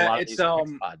on for a lot of these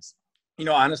odds.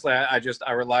 Honestly,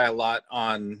 I rely a lot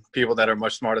on people that are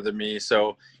much smarter than me.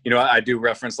 So, I do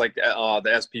reference like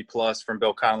the SP Plus from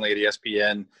Bill Connolly at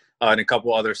ESPN and a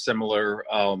couple other similar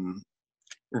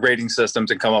rating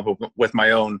systems and come up with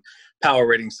my own power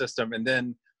rating system. And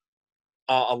then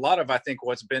a lot of, I think,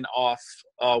 what's been off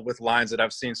with lines that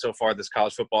I've seen so far this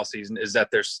college football season is that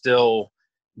they're still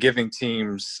giving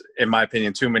teams, in my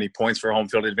opinion, too many points for home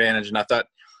field advantage. And I thought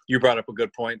you brought up a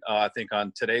good point, I think,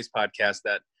 on today's podcast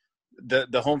that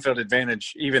the home field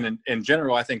advantage, even in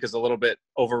general, I think is a little bit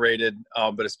overrated,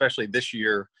 but especially this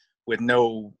year with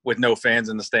no fans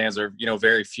in the stands or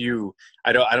very few,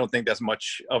 I don't think that's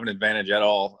much of an advantage at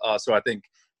all. So I think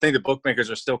the bookmakers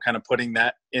are still kind of putting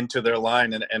that into their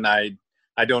line, and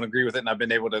I don't agree with it, and I've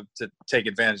been able to take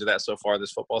advantage of that so far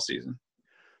this football season.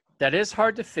 That is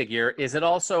hard to figure. Is it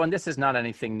also, and this is not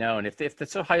anything known, if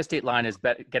the Ohio State line is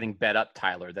getting bet up,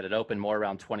 Tyler, that it opened more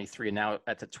around 23 and now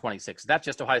at the 26, is that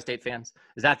just Ohio State fans?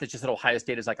 Is that just that Ohio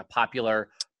State is like a popular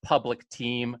public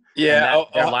team? Yeah,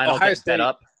 their line will get bet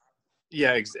up?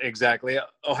 Yeah, exactly.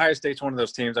 Ohio State's one of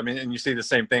those teams. I mean, and you see the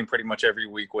same thing pretty much every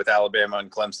week with Alabama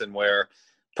and Clemson, where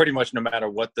pretty much no matter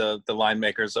what the line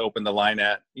makers open the line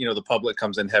at, the public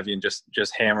comes in heavy and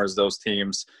just hammers those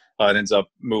teams and ends up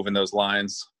moving those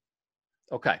lines.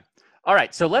 Okay. All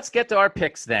right. So let's get to our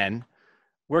picks then.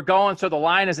 We're going, so the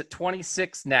line is at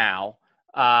 26 now.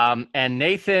 And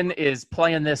Nathan is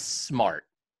playing this smart.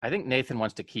 I think Nathan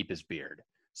wants to keep his beard.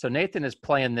 So Nathan is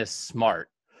playing this smart.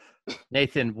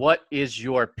 Nathan, what is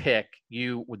your pick?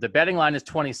 The betting line is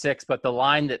 26, but the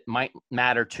line that might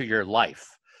matter to your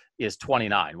life is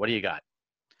 29. What do you got?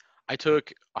 I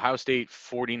took Ohio State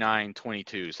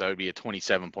 49-22, so that would be a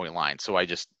 27-point line. So I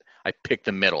picked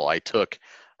the middle. I took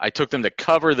them to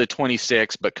cover the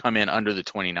 26, but come in under the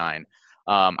 29.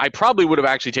 I probably would have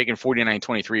actually taken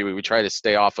 49-23. We would try to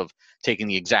stay off of taking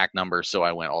the exact number, so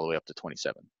I went all the way up to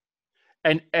 27.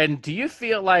 And do you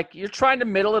feel like you're trying to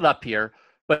middle it up here,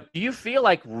 but do you feel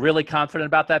like really confident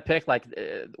about that pick? Like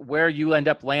where you end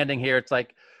up landing here, it's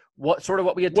like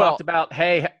what we had talked about.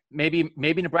 Hey, maybe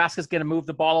Nebraska's going to move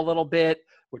the ball a little bit.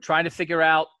 We're trying to figure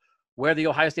out where the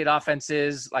Ohio State offense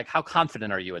is. Like, how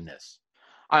confident are you in this?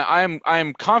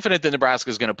 I'm confident that Nebraska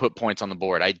is going to put points on the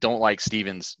board. I don't like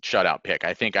Stevens' shutout pick.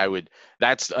 I think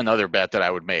that's another bet that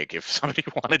I would make if somebody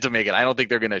wanted to make it. I don't think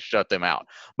they're going to shut them out.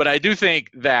 But I do think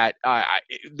that I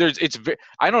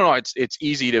don't know. It's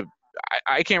easy to,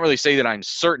 I can't really say that I'm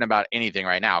certain about anything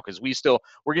right now because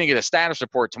we're going to get a status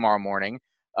report tomorrow morning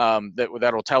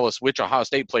that'll tell us which Ohio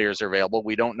State players are available.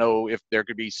 We don't know if there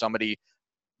could be somebody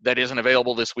that isn't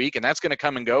available this week, and that's going to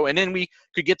come and go. And then we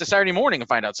could get to Saturday morning and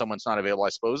find out someone's not available, I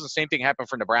suppose. The same thing happened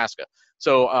for Nebraska.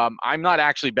 So I'm not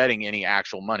actually betting any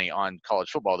actual money on college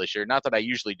football this year. Not that I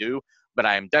usually do, but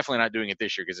I am definitely not doing it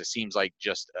this year because it seems like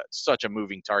just such a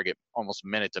moving target almost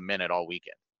minute to minute all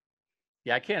weekend.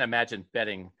 Yeah, I can't imagine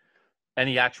betting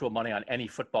any actual money on any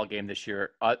football game this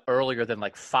year earlier than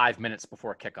like 5 minutes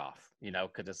before kickoff,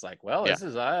 because it's like, well, this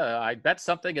is I bet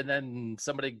something and then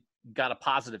somebody got a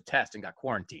positive test and got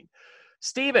quarantined.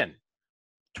 Steven,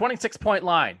 26-point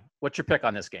line. What's your pick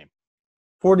on this game?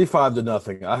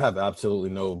 45-0. I have absolutely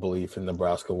no belief in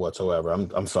Nebraska whatsoever.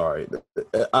 I'm sorry.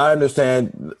 I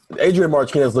understand Adrian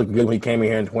Martinez looked good when he came in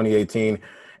here in 2018,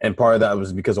 and part of that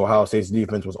was because Ohio State's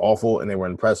defense was awful and they were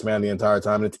in press man the entire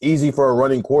time. And it's easy for a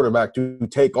running quarterback to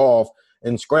take off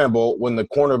and scramble when the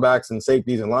cornerbacks and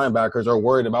safeties and linebackers are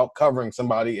worried about covering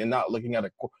somebody and not looking at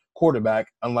a quarterback,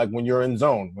 unlike when you're in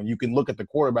zone, when you can look at the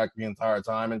quarterback the entire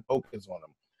time and focus on him.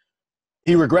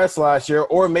 He regressed last year,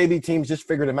 or maybe teams just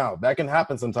figured him out. That can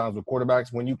happen sometimes with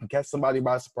quarterbacks when you can catch somebody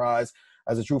by surprise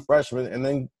as a true freshman, and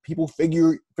then people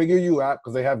figure you out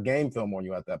because they have game film on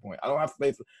you at that point. I don't have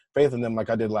faith in them like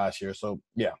I did last year. So,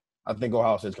 yeah, I think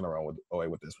Ohio State's going to run away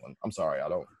with this one. I'm sorry. I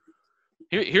don't.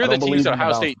 Here are the teams that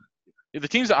Ohio State – the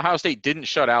teams that Ohio State didn't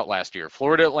shut out last year.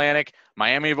 Florida Atlantic,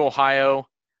 Miami of Ohio,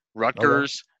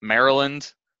 Rutgers,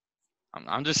 Maryland.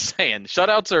 I'm just saying,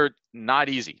 shutouts are not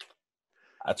easy.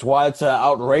 That's why it's an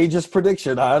outrageous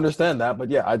prediction. I understand that, but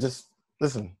yeah,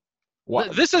 listen.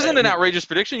 This isn't an outrageous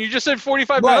prediction. You just said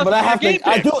 45. Right, but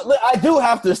I do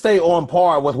have to stay on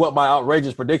par with what my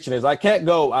outrageous prediction is. I can't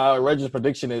go. Outrageous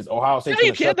prediction is Ohio State. Yeah,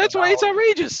 you can't. That's why it's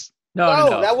outrageous.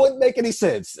 No, that wouldn't make any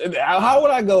sense. How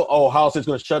would I go, Ohio State's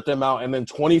going to shut them out, and then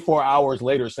 24 hours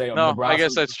later say, Nebraska? I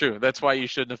guess that's true. That's why you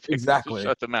shouldn't have picked to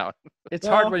shut them out. It's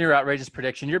hard when you're outrageous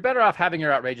prediction. You're better off having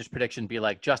your outrageous prediction be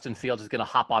like Justin Fields is going to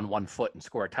hop on 1 foot and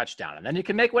score a touchdown, and then you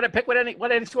can make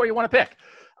any score you want to pick.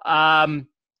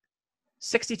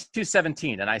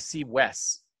 62-17, and I see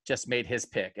Wes just made his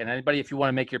pick. And anybody, if you want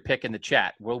to make your pick in the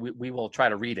chat, we will try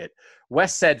to read it.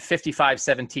 Wes said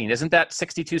 55-17. Isn't that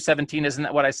 62-17? Isn't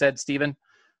that what I said, Steven,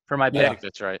 for my pick? Yeah,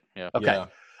 that's right. Yeah. Okay. Yeah.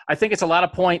 I think it's a lot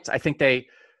of points. I think they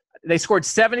scored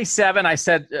 77. I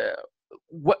said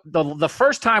the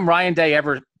first time Ryan Day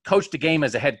ever coached a game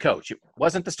as a head coach, it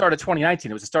wasn't the start of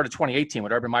 2019. It was the start of 2018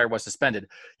 when Urban Meyer was suspended.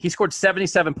 He scored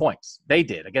 77 points. They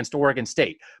did against Oregon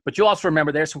State. But you also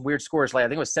remember there's some weird scores. Like I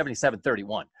think it was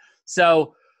 77-31.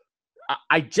 So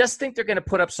I just think they're going to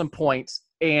put up some points,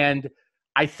 and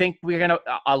I think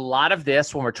a lot of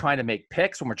this when we're trying to make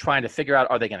picks, when we're trying to figure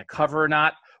out are they going to cover or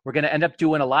not, we're going to end up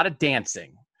doing a lot of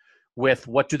dancing with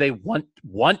what do they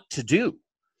want to do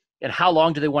and how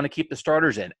long do they want to keep the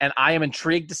starters in. And I am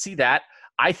intrigued to see that.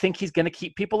 I think he's going to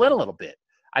keep people in a little bit.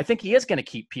 I think he is going to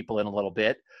keep people in a little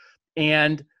bit.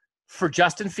 And for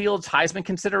Justin Fields' Heisman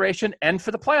consideration and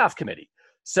for the playoff committee.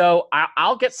 So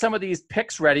I'll get some of these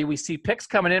picks ready. We see picks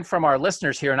coming in from our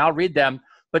listeners here, and I'll read them.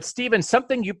 But, Steven,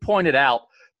 something you pointed out,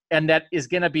 and that is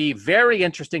going to be very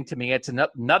interesting to me. It's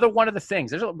another one of the things.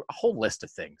 There's a whole list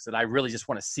of things that I really just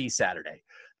want to see Saturday.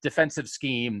 Defensive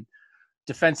scheme,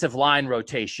 defensive line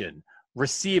rotation,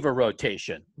 receiver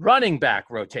rotation, running back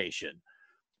rotation.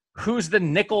 Who's the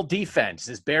nickel defense?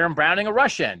 Is Baron Browning a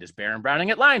rush end? Is Baron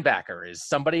Browning at linebacker? Is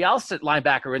somebody else at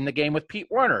linebacker in the game with Pete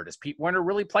Werner? Does Pete Werner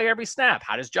really play every snap?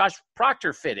 How does Josh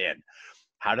Proctor fit in?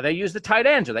 How do they use the tight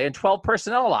ends? Are they in 12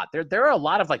 personnel a lot? There are a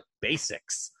lot of like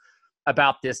basics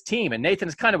about this team. And Nathan,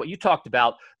 is kind of what you talked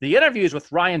about. The interviews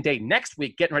with Ryan Day next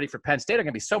week, getting ready for Penn State, are going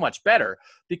to be so much better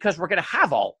because we're going to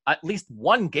have at least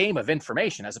one game of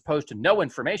information as opposed to no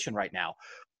information right now.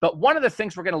 But one of the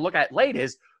things we're going to look at late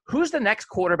is who's the next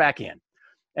quarterback in?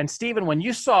 And Stephen, when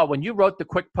you wrote the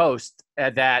quick post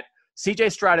that C.J.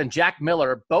 Stroud and Jack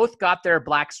Miller both got their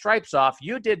black stripes off,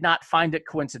 you did not find it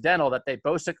coincidental that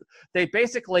they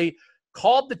basically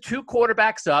called the two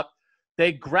quarterbacks up.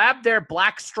 They grabbed their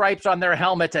black stripes on their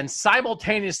helmets and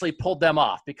simultaneously pulled them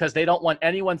off because they don't want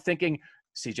anyone thinking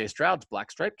C.J. Stroud's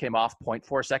black stripe came off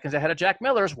 0.4 seconds ahead of Jack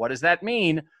Miller's. What does that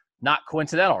mean? Not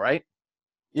coincidental, right?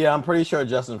 Yeah, I'm pretty sure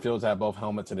Justin Fields had both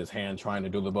helmets in his hand trying to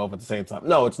do them both at the same time.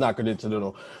 No, it's not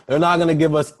coincidental. They're not going to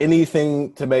give us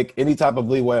anything to make any type of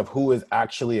leeway of who is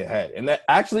actually ahead. And that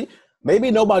actually,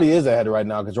 maybe nobody is ahead right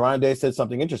now because Ryan Day said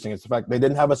something interesting. It's the fact they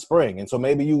didn't have a spring. And so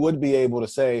maybe you would be able to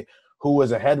say who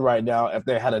is ahead right now if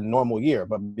they had a normal year.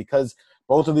 But because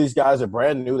both of these guys are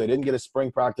brand new, they didn't get a spring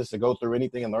practice to go through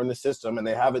anything and learn the system, and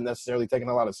they haven't necessarily taken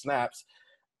a lot of snaps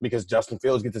because Justin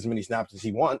Fields gets as many snaps as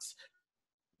he wants.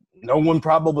 No one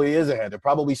probably is ahead. They're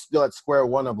probably still at square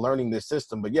one of learning this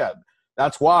system. But, yeah,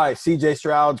 that's why C.J.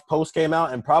 Stroud's post came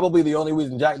out, and probably the only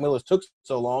reason Jack Miller's took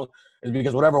so long is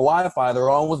because whatever Wi-Fi they're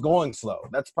on was going slow.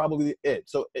 That's probably it.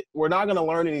 So we're not going to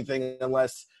learn anything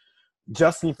unless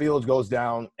Justin Fields goes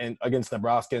down and against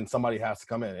Nebraska and somebody has to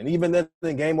come in. And even then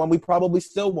in game one, we probably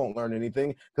still won't learn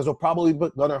anything because we'll probably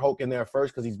put Gunnar Hoke in there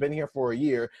first because he's been here for a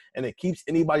year, and it keeps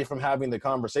anybody from having the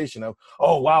conversation of,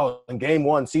 oh, wow, in game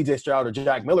one, C.J. Stroud or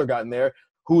Jack Miller got in there,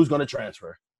 who's going to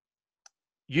transfer?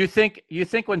 You think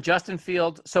when Justin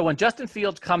Fields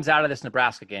comes out of this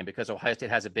Nebraska game because Ohio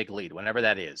State has a big lead, whenever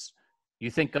that is,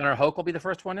 you think Gunnar Hoke will be the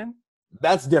first one in?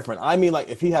 That's different. I mean, like,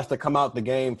 if he has to come out the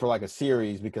game for, like, a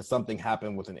series because something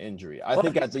happened with an injury. I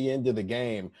think at the end of the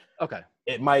game,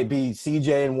 it might be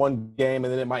CJ in one game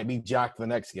and then it might be Jack the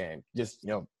next game, just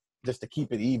to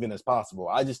keep it even as possible.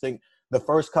 I just think the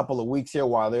first couple of weeks here,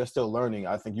 while they're still learning,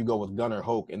 I think you go with Gunnar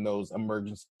Hoke in those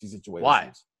emergency situations.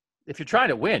 Why? If you're trying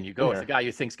to win, you go with the guy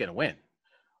you think's going to win.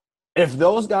 If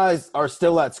those guys are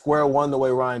still at square one the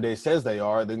way Ryan Day says they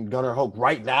are, then Gunnar Hoke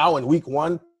right now in week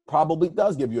one probably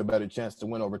does give you a better chance to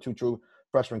win over two true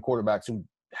freshman quarterbacks who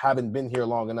haven't been here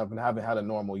long enough and haven't had a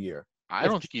normal year. I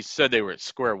don't think he said they were at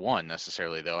square one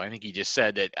necessarily, though. I think he just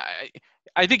said that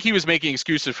I think he was making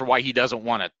excuses for why he doesn't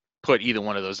want to put either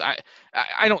one of those. I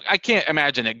can't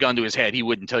imagine that gun to his head he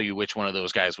wouldn't tell you which one of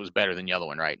those guys was better than the other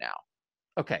one right now.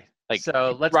 Okay.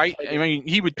 So let's I mean,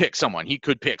 he would pick someone. He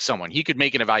could pick someone. He could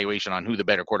make an evaluation on who the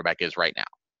better quarterback is right now.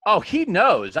 Oh, he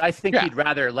knows. I think he'd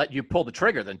rather let you pull the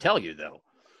trigger than tell you, though.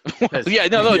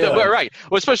 Right.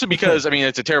 Well, especially because, I mean,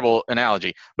 it's a terrible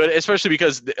analogy, but especially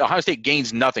because Ohio State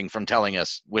gains nothing from telling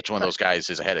us which one of those guys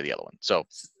is ahead of the other one. So,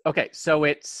 okay, so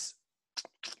it's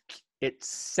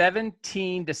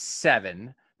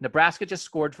 17-7. Nebraska just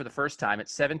scored for the first time.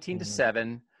 It's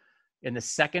 17-7 in the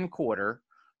second quarter,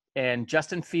 and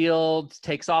Justin Fields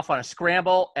takes off on a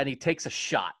scramble, and he takes a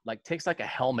shot, takes a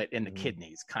helmet in the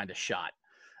kidneys kind of shot.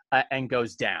 And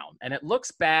goes down, and it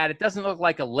looks bad. It doesn't look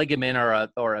like a ligament or a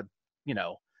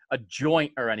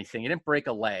joint or anything. He didn't break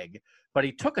a leg, but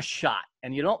he took a shot,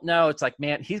 and you don't know. It's like,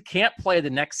 man, he can't play the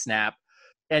next snap,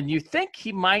 and you think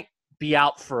he might be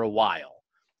out for a while.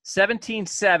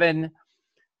 17-7,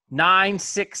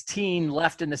 9:16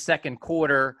 left in the second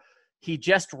quarter. He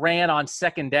just ran on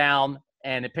second down,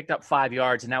 and it picked up 5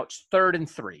 yards, and now it's 3rd and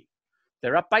 3.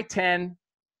 They're up by 10.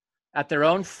 At their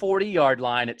own 40-yard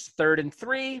line, it's 3rd and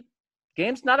 3.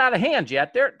 Game's not out of hand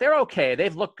yet. They're okay.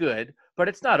 They've looked good, but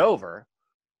it's not over.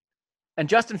 And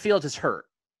Justin Fields is hurt,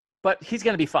 but he's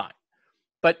going to be fine.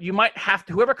 But you might have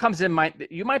to – whoever comes in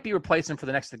you might be replacing him for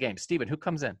the next of the game. Steven, who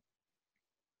comes in?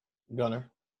 Gunnar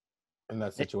in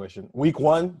that situation. Week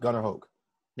one, Gunnar Hoke.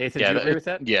 Nathan, do you agree with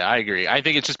that? Yeah, I agree. I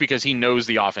think it's just because he knows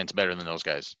the offense better than those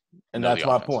guys. And that's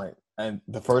my point. And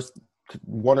the first –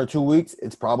 1 or 2 weeks,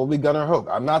 it's probably Gunnar Hoke.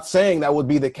 I'm not saying that would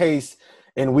be the case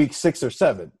in week 6 or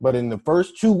 7, but in the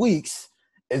first 2 weeks,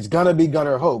 it's going to be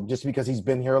Gunnar Hoke just because he's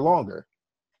been here longer.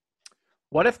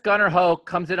 What if Gunnar Hoke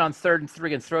comes in on 3rd and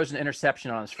 3 and throws an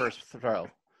interception on his first throw?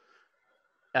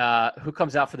 Who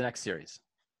comes out for the next series?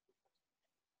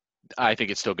 I think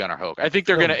it's still Gunnar Hoke. I think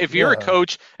they're going to – if you're a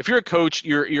coach,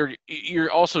 you're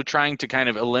also trying to kind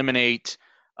of eliminate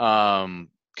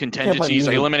contingencies,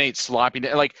 eliminate sloppy.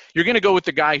 Like, you're going to go with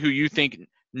the guy who you think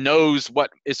knows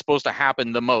what is supposed to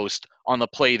happen the most on the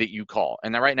play that you call.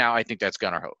 And right now, I think that's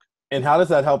Gunnar Hoak. And how does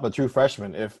that help a true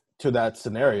freshman if, to that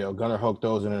scenario, Gunnar Hoak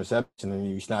throws an interception and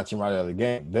you snatch him right out of the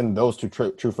game? Then those two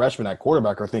true freshmen at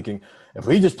quarterback are thinking, if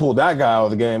we just pulled that guy out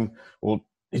of the game, well,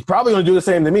 he's probably going to do the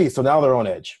same to me. So now they're on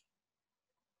edge.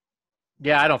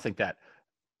 Yeah, I don't think that.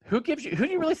 Who do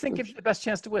you really think gives you the best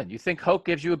chance to win? You think Hoak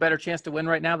gives you a better chance to win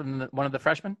right now than one of the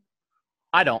freshmen?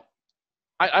 I don't.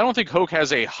 I don't think Hoak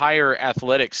has a higher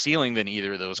athletic ceiling than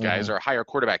either of those guys, or a higher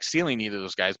quarterback ceiling than either of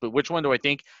those guys. But which one do I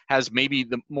think has maybe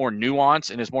the more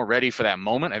nuance and is more ready for that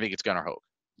moment? I think it's Gunnar Hoak.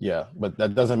 Yeah, but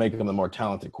that doesn't make him the more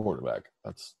talented quarterback.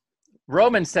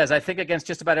 Roman says, I think against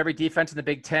just about every defense in the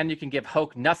Big Ten, you can give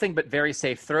Hoak nothing but very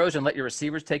safe throws and let your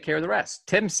receivers take care of the rest.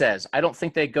 Tim says, I don't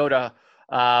think they go to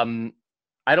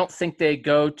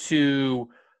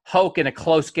Hoak in a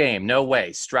close game. No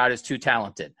way. Stroud is too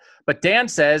talented. But Dan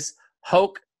says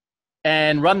Hoak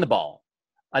and run the ball.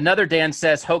 Another Dan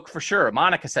says Hoak for sure.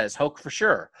 Monica says Hoak for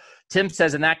sure. Tim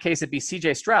says in that case it'd be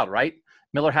CJ Stroud, right?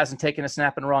 Miller hasn't taken a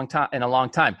snap in a long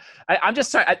time. I'm just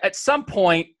sorry. At some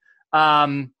point,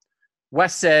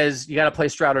 Wes says you got to play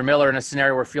Stroud or Miller in a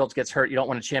scenario where Fields gets hurt. You don't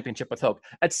win a championship with Hoak.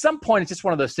 At some point, it's just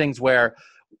one of those things where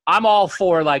I'm all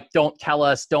for, like, don't tell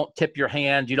us, don't tip your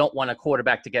hand. You don't want a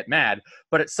quarterback to get mad.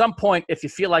 But at some point, if you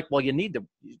feel like, well, you need to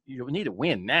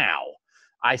win now,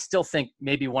 I still think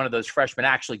maybe one of those freshmen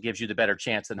actually gives you the better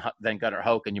chance than Gunnar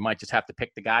Hoak, and you might just have to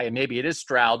pick the guy. And maybe it is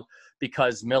Stroud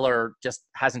because Miller just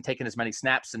hasn't taken as many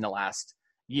snaps in the last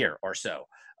year or so.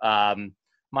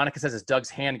 Monica says, is Doug's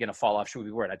hand going to fall off? Should we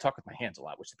be worried? I talk with my hands a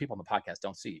lot, which the people on the podcast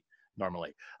don't see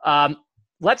normally.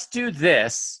 Let's do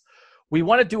this. We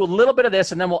want to do a little bit of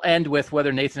this, and then we'll end with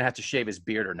whether Nathan has to shave his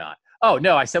beard or not. Oh,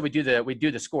 no, I said we do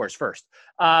the scores first.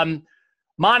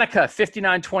 Monica,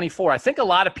 59-24. I think a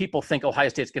lot of people think Ohio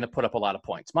State's going to put up a lot of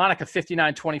points. Monica,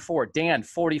 59-24. Dan,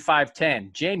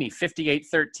 45-10. Jamie,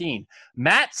 58-13.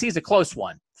 Matt sees a close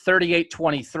one,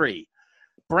 38-23.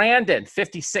 Brandon,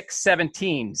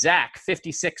 56-17. Zach,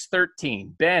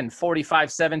 56-13. Ben,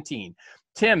 45-17.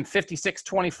 Tim,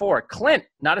 56-24. Clint,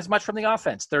 not as much from the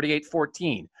offense,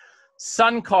 38-14.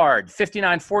 Suncard,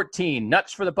 59-14.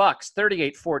 Nuts for the Bucks,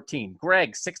 38-14.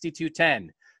 Greg, 62-10.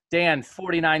 Dan,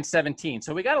 49-17.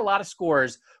 So we got a lot of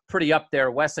scores pretty up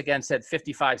there. Wes again said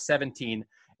 55-17.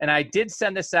 And I did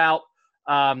send this out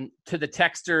to the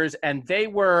texters, and they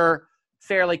were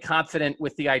fairly confident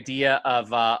with the idea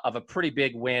of a pretty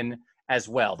big win as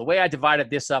well. The way I divided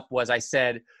this up was I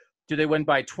said, do they win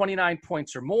by 29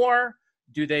 points or more?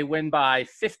 Do they win by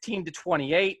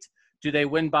 15-28? Do they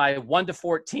win by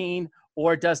 1-14?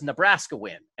 Or does Nebraska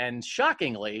win? And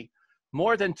shockingly,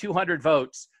 more than 200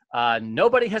 votes,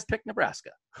 nobody has picked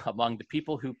Nebraska among the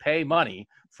people who pay money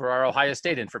for our Ohio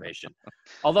State information.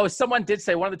 Although someone did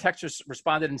say, one of the texters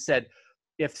responded and said,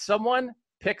 if someone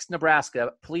picks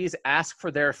Nebraska, please ask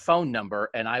for their phone number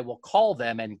and I will call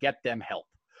them and get them help.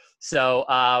 So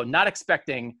not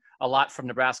expecting a lot from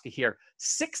Nebraska here.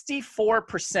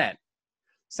 64%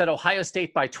 said Ohio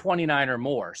State by 29 or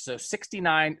more. So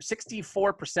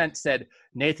 64% said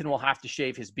Nathan will have to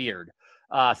shave his beard.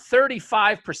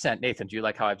 35%, Nathan, do you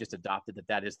like how I've just adopted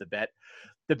that is the bet?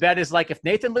 The bet is like, if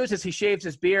Nathan loses, he shaves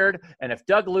his beard. And if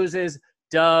Doug loses,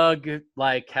 Doug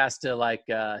has to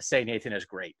say Nathan is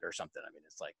great or something. I mean,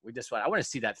 it's like, I want to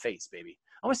see that face, baby.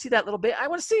 I want to see that little bit. I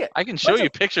want to see it. I can show you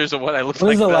pictures of what I look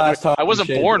like. I wasn't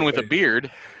born with a beard.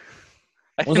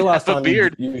 When's the last time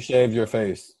you shaved your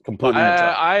face completely?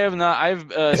 I have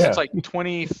not. Since like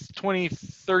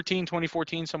 2013,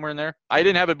 2014, somewhere in there. I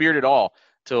didn't have a beard at all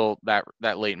till that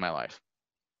late in my life.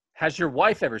 Has your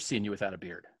wife ever seen you without a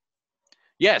beard?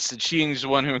 Yes, and she's the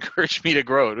one who encouraged me to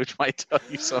grow it, which might tell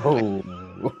you something.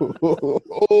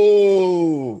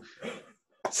 Oh.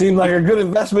 Seemed like a good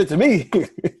investment to me.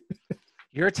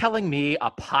 You're telling me a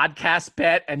podcast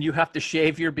bet and you have to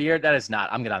shave your beard? That is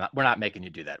not. We're not making you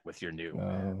do that with your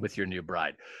new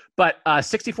bride. But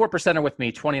 64% are with me,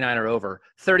 29 or over,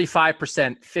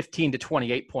 35%,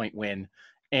 15-28 point win,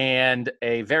 and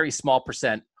a very small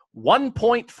percent,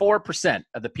 1.4%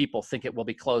 of the people think it will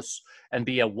be close and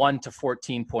be a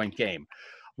 1-14 point game.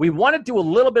 We want to do a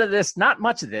little bit of this, not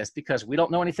much of this, because we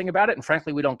don't know anything about it, and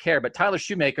frankly, we don't care. But Tyler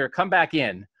Shoemaker, come back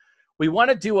in. We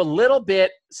want to do a little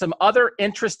bit, some other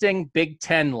interesting Big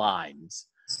Ten lines.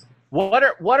 What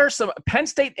are some – Penn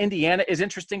State, Indiana is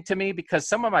interesting to me because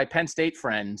some of my Penn State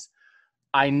friends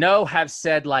I know have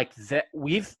said like that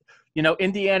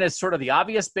Indiana is sort of the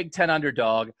obvious Big Ten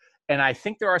underdog, and I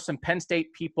think there are some Penn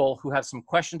State people who have some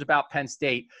questions about Penn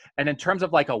State. And in terms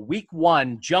of like a week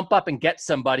one, jump up and get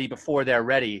somebody before they're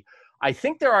ready. I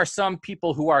think there are some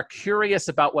people who are curious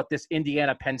about what this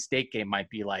Indiana-Penn State game might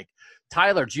be like.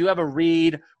 Tyler, do you have a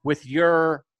read with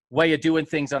your way of doing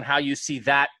things on how you see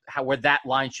that, where that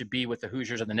line should be with the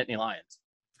Hoosiers and the Nittany Lions?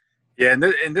 Yeah,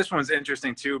 and this one's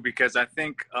interesting too, because I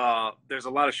think there's a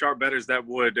lot of sharp bettors that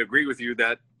would agree with you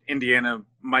that Indiana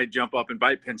might jump up and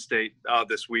bite Penn State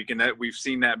this week, and that we've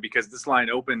seen that because this line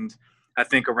opened, I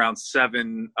think, around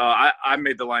 7. I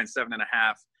made the line 7.5,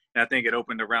 and I think it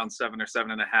opened around 7 or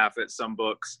 7.5 at some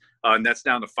books, and that's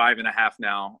down to 5.5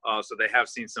 now. So they have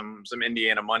seen some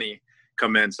Indiana money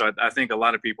come in. So I think a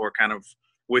lot of people are kind of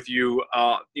with you.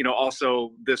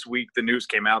 Also this week the news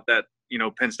came out that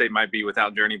Penn State might be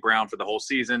without Journey Brown for the whole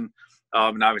season,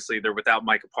 and obviously they're without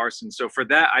Micah Parsons. So for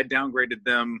that, I downgraded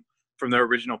them from their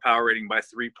original power rating by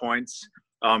 3 points,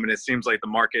 and it seems like the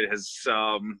market has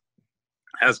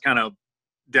kind of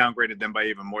downgraded them by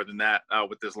even more than that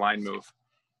with this line move.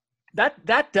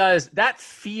 That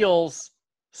feels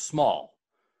small,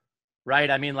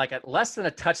 right? I mean, like at less than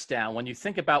a touchdown, when you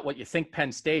think about what you think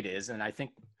Penn State is, and I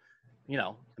think,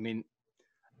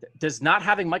 does not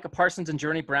having Micah Parsons and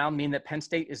Journey Brown mean that Penn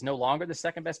State is no longer the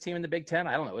second best team in the Big Ten?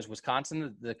 I don't know. Is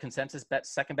Wisconsin the consensus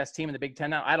second best team in the Big Ten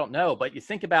now? I don't know. But you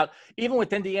think about, even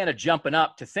with Indiana jumping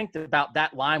up, to think about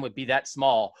that line would be that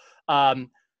small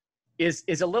is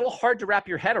a little hard to wrap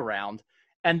your head around.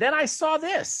 And then I saw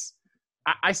this.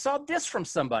 I saw this from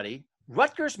somebody,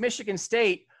 Rutgers, Michigan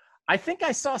State. I think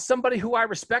I saw somebody who I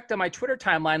respect on my Twitter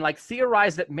timeline like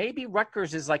theorize that maybe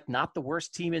Rutgers is like not the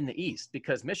worst team in the East,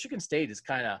 because Michigan State is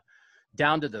kind of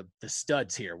down to the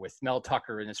studs here with Mel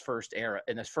Tucker in his first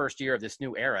year of this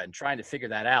new era, and trying to figure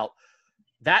that out.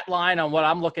 That line on what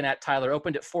I'm looking at, Tyler,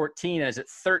 opened at 14 and is at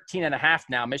 13.5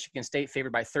 now. Michigan State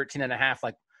favored by 13.5.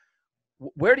 Like,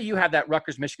 where do you have that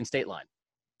Rutgers Michigan State line?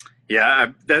 Yeah,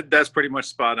 that's pretty much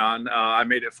spot on. I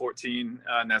made it 14,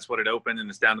 and that's what it opened, and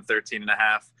it's down to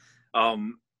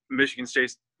 13.5. Michigan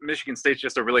State's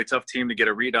just a really tough team to get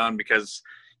a read on, because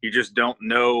you just don't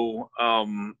know,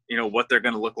 what they're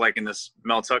going to look like in this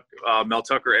Mel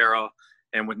Tucker era,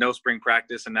 and with no spring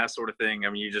practice and that sort of thing. I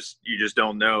mean, you just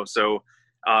don't know. So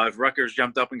if Rutgers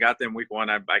jumped up and got them week 1,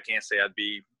 I can't say I'd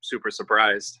be super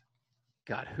surprised.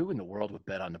 God, who in the world would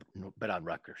bet on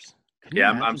Rutgers?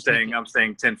 Yeah, I'm staying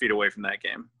 10 feet away from that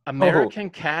game. American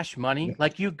cash money.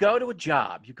 Like, you go to a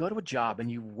job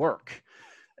and you work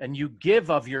and you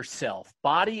give of yourself,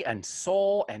 body and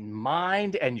soul and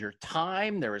mind and your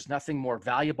time. There is nothing more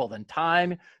valuable than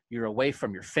time. You're away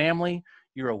from your family.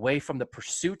 You're away from the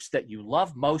pursuits that you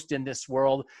love most in this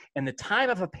world. In the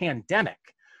time of a pandemic,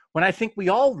 when I think we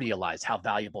all realize how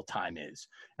valuable time is,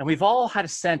 and we've all had a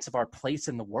sense of our place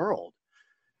in the world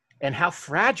and how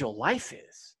fragile life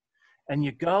is. And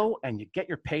you go and you get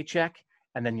your paycheck,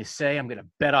 and then you say, I'm going to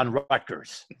bet on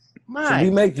Rutgers. Should we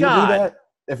make you do that?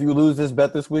 If you lose this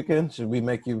bet this weekend, should we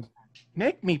make you?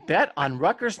 Make me bet on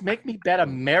Rutgers. Make me bet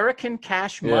American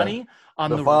cash money on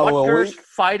the Rutgers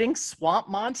fighting swamp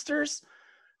monsters.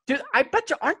 Dude, I bet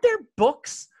you, aren't there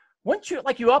books? Wouldn't you,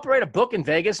 like, you operate a book in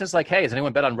Vegas, and it's like, hey, has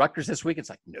anyone bet on Rutgers this week? It's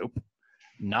like, nope,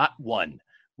 not one.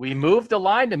 We moved the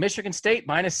line to Michigan State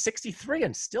minus 63,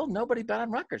 and still nobody bet on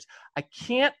Rutgers.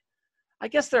 I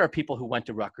guess there are people who went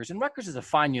to Rutgers, and Rutgers is a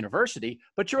fine university,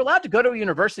 but you're allowed to go to a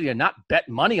university and not bet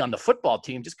money on the football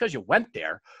team just because you went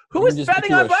there. Who is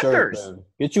betting on Rutgers?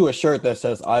 Get you a shirt that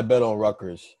says, I bet on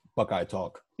Rutgers, Buckeye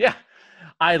Talk. Yeah.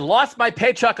 I lost my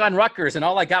paycheck on Rutgers, and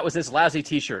all I got was this lousy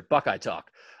T-shirt, Buckeye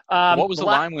Talk. What was the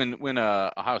line when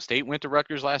Ohio State went to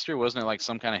Rutgers last year? Wasn't it like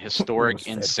some kind of historic,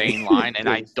 insane line? And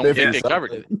I don't think they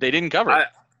covered it. They didn't cover it.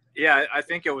 Yeah, I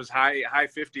think it was high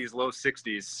 50s, low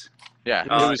 60s. Yeah, it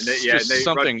was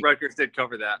something. Rutgers did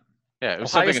cover that. Yeah, it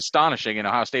was something astonishing, and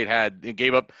Ohio State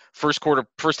gave up first quarter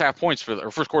points for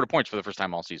the first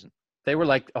time all season. They were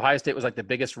like, Ohio State was like the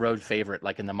biggest road favorite,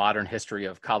 like in the modern history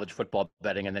of college football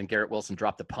betting, and then Garrett Wilson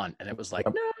dropped the punt, and it was like,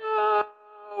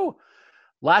 no.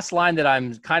 Last line that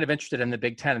I'm kind of interested in the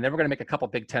Big Ten, and then we're going to make a couple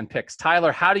Big Ten picks.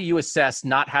 Tyler, how do you assess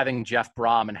not having Jeff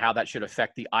Brom and how that should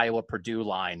affect the Iowa-Purdue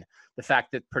line, the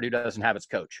fact that Purdue doesn't have its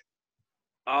coach?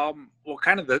 Well,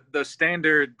 kind of the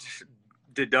standard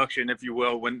deduction, if you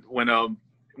will, when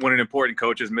an important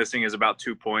coach is missing is about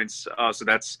 2 points. So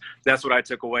that's what I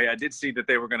took away. I did see that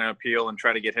they were going to appeal and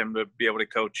try to get him to be able to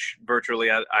coach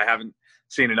virtually. I haven't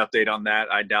seen an update on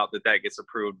that. I doubt that gets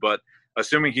approved, but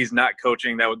assuming he's not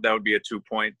coaching, that would be a 2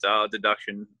 point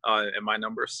deduction in my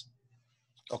numbers.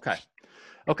 Okay.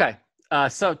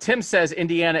 So Tim says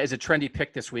Indiana is a trendy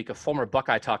pick this week. A former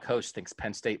Buckeye Talk host thinks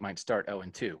Penn State might start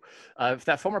 0-2. If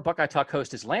that former Buckeye Talk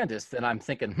host is Landis, then I'm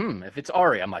thinking, if it's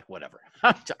Ari, I'm like, whatever.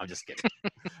 I'm just kidding.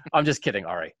 I'm just kidding,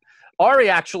 Ari. Ari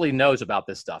actually knows about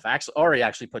this stuff. Ari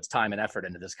actually puts time and effort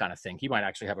into this kind of thing. He might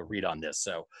actually have a read on this.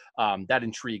 So that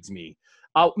intrigues me.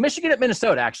 Michigan at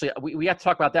Minnesota, actually, we have to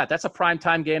talk about that. That's a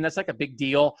primetime game. That's like a big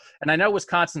deal. And I know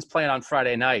Wisconsin's playing on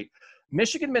Friday night.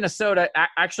 Michigan, Minnesota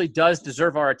actually does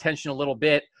deserve our attention a little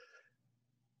bit.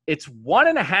 It's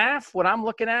 1.5. What I'm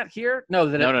looking at here. No.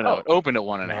 It opened at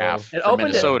 1.5 It for opened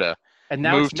Minnesota, and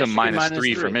now moved it's to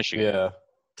 -3 for Michigan. Yeah.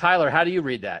 Tyler, how do you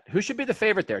read that? Who should be the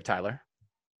favorite there, Tyler?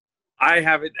 I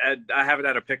have it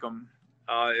at a pick'em.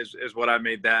 Is what I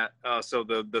made that. So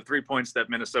the 3 points that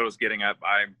Minnesota's getting up,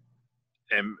 I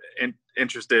am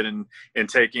interested in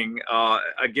taking.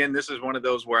 Again, this is one of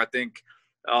those where I think.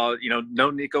 No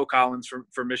Nico Collins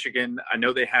for Michigan. I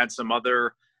know they had some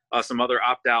other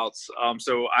opt-outs.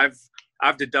 So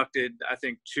I've deducted, I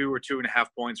think, 2 or 2.5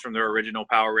 points from their original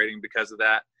power rating because of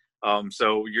that.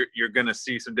 So you're going to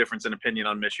see some difference in opinion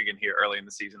on Michigan here early in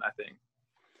the season, I think.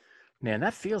 Man,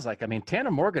 that feels like,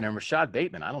 Tanner Morgan and Rashad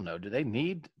Bateman, I don't know. Do they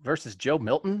need versus Joe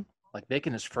Milton, like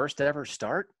making his first ever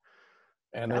start?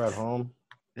 And they're at home.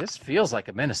 This feels like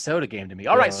a Minnesota game to me.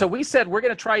 All right, so we said we're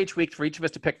going to try each week for each of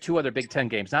us to pick 2 other Big Ten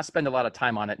games, not spend a lot of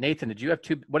time on it. Nathan, did you have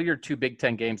 2? What are your 2 Big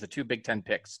Ten games, the 2 Big Ten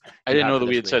picks? I didn't know that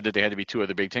we had said that they had to be 2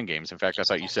 other Big Ten games. In fact, I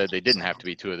thought you said they didn't have to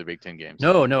be 2 other Big Ten games.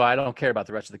 No, I don't care about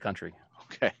the rest of the country.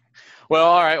 Okay. Well,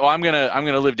 all right. Well, I'm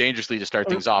gonna live dangerously to start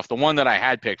things off. The one that I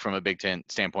had picked from a Big Ten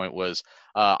standpoint was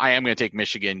I am going to take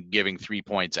Michigan, giving 3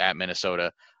 points at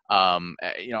Minnesota.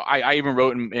 I even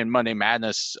wrote in Monday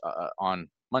Madness on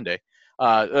Monday.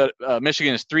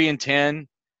 Michigan is 3-10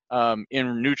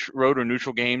 in road or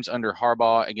neutral games under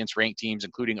Harbaugh against ranked teams,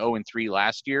 including 0-3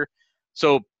 last year.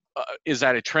 So is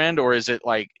that a trend, or is it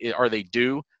like, are they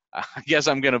due? I guess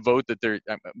I'm going to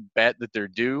bet that they're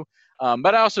due.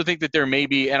 But I also think that there may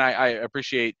be, and I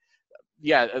appreciate,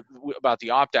 about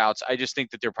the opt-outs. I just think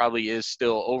that there probably is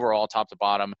still overall top to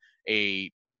bottom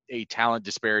a talent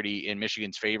disparity in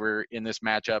Michigan's favor in this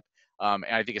matchup. And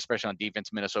I think especially on defense,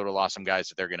 Minnesota lost some guys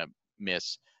that they're going to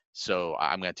miss. So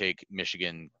I'm going to take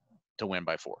Michigan to win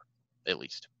by 4, at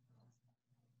least.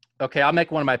 Okay, I'll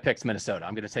make one of my picks Minnesota.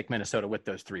 I'm going to take Minnesota with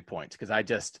those 3 points because I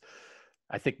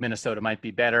think Minnesota might be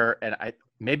better, and I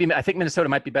think Minnesota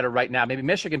might be better right now. Maybe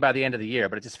Michigan by the end of the year,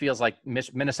 but it just feels like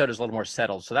Minnesota's a little more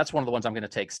settled. So that's one of the ones I'm going to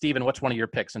take. Steven, what's one of your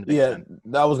picks in the Big Ten?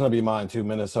 That was going to be mine too.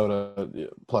 Minnesota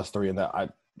 +3, and that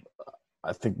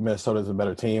I think Minnesota is a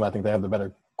better team. I think they have the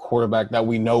better quarterback that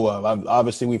we know of.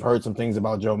 Obviously, we've heard some things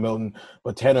about Joe Milton,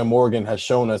 but Tanner Morgan has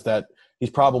shown us that he's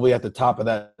probably at the top of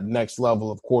that next level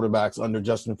of quarterbacks under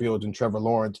Justin Fields and Trevor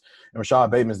Lawrence. And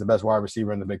Rashad Bateman is the best wide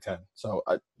receiver in the Big Ten. So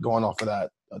going off of that,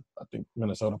 I think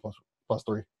Minnesota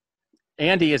 +3.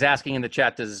 Andy is asking in the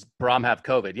chat, does Brom have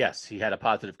COVID? Yes, he had a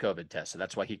positive COVID test. So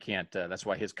that's why he can't that's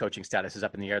why his coaching status is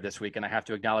up in the air this week. And I have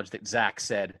to acknowledge that Zach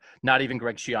said not even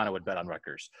Greg Schiano would bet on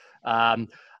Rutgers.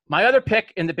 My other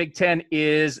pick in the Big Ten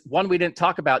is one we didn't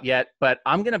talk about yet, but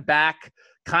I'm going to back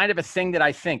kind of a thing that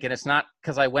I think, and it's not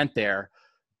because I went there.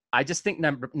 I just think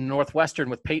Northwestern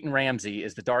with Peyton Ramsey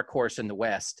is the dark horse in the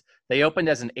West. They opened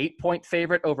as an 8-point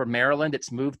favorite over Maryland.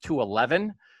 It's moved to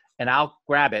 11, and I'll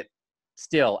grab it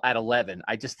still at 11.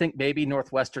 I just think maybe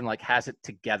Northwestern has it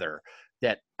together.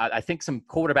 That I think some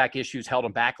quarterback issues held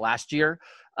them back last year.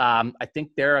 I think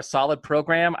they're a solid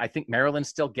program. I think Maryland's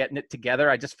still getting it together.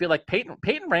 I just feel like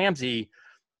Peyton Ramsey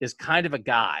is kind of a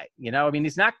guy,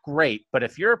 he's not great, but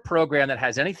if you're a program that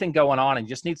has anything going on and you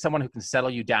just need someone who can settle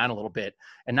you down a little bit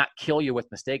and not kill you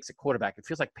with mistakes at quarterback, it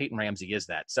feels like Peyton Ramsey is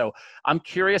that. So I'm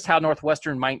curious how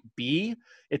Northwestern might be.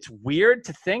 It's weird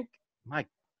to think,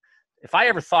 if I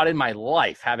ever thought in my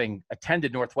life, having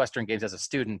attended Northwestern games as a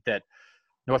student, that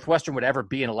Northwestern would ever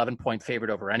be an 11-point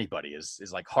favorite over anybody is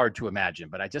hard to imagine.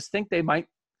 But I just think they might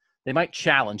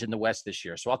challenge in the West this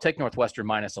year. So I'll take Northwestern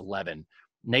 -11.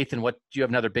 Nathan, do you have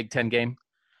another Big Ten game?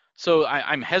 So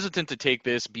I'm hesitant to take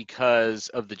this because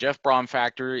of the Jeff Brom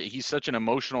factor. He's such an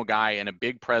emotional guy and a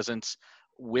big presence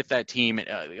with that team,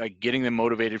 getting them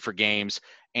motivated for games.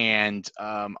 And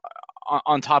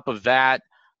on top of that,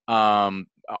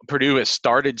 Purdue has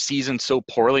started season so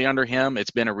poorly under him.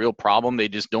 It's been a real problem. They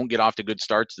just don't get off to good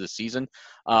starts this season.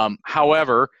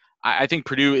 However, I think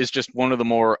Purdue is just one of the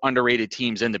more underrated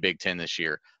teams in the Big Ten this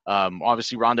year.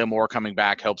 Obviously, Rondale Moore coming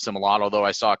back helps them a lot, although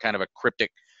I saw kind of a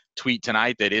cryptic tweet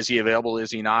tonight that is he available,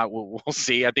 is he not? We'll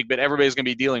see. I think, but everybody's going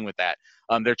to be dealing with that.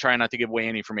 They're trying not to give away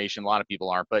any information. A lot of people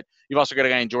aren't. But you've also got a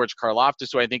guy in George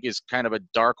Karlaftis, who I think is kind of a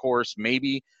dark horse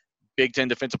maybe. Big Ten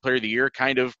Defensive Player of the Year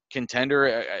kind of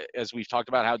contender, as we've talked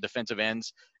about how defensive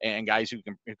ends and guys who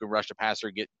can rush the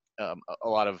passer get a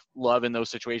lot of love in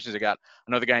those situations. They got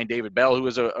another guy in David Bell, who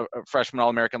was a freshman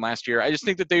All-American last year. I just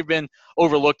think that they've been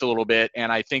overlooked a little bit,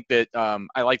 and I think that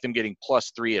I like them getting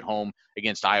 +3 at home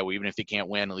against Iowa. Even if they can't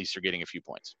win, at least they're getting a few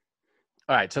points.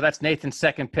 All right, so that's Nathan's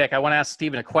second pick. I want to ask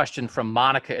Stephen a question from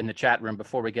Monica in the chat room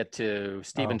before we get to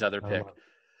Stephen's other pick.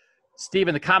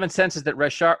 Stephen, the common sense is that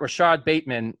Rashad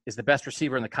Bateman is the best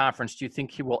receiver in the conference. Do you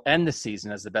think he will end the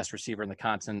season as the best receiver in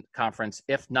the conference?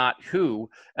 If not, who?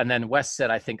 And then Wes said,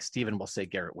 I think Stephen will say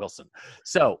Garrett Wilson.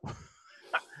 So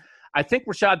I think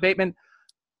Rashad Bateman,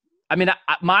 I mean,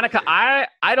 Monica, I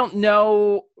don't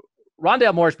know.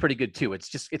 Rondale Moore is pretty good too.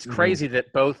 It's crazy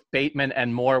that both Bateman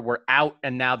and Moore were out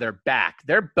and now they're back.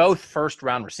 They're both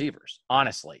first-round receivers,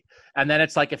 honestly. And then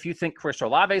it's like if you think Chris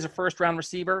Olave is a first-round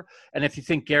receiver, and if you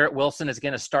think Garrett Wilson is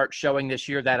going to start showing this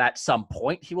year that at some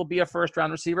point he will be a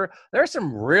first-round receiver, there are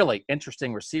some really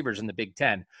interesting receivers in the Big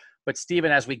Ten. But,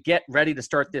 Stephen, as we get ready to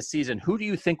start this season, who do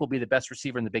you think will be the best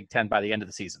receiver in the Big Ten by the end of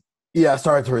the season? Yeah, I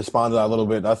started to respond to that a little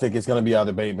bit. I think it's going to be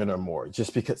either Bateman or Moore,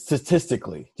 just because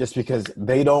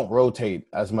they don't rotate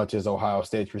as much as Ohio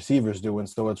State's receivers do. And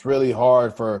so it's really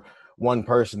hard for one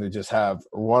person to just have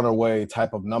runaway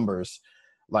type of numbers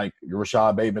like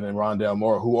Rashad Bateman and Rondale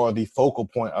Moore, who are the focal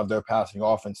point of their passing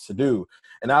offense to do.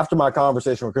 And after my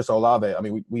conversation with Chris Olave, I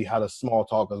mean, we had a small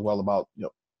talk as well about,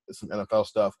 some NFL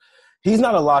stuff. He's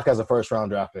not a lock as a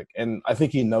first-round draft pick, and I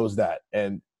think he knows that.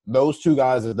 And those two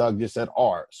guys, as Doug just said,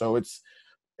 are. So it's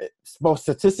both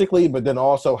statistically, but then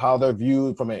also how they're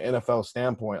viewed from an NFL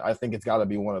standpoint. I think it's got to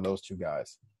be one of those two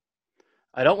guys.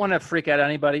 I don't want to freak out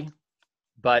anybody,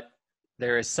 but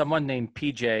there is someone named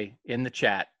PJ in the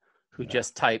chat who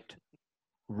just typed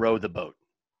row the boat.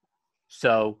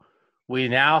 So we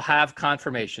now have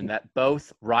confirmation that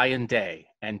both Ryan Day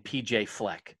and PJ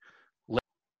Fleck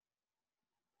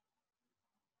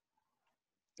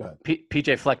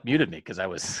PJ Fleck muted me because I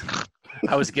was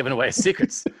giving away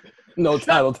secrets. No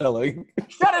title telling.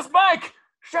 Shut his mic.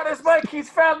 He's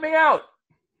found me out.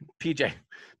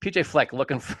 PJ Fleck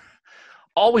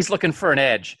always looking for an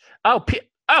edge.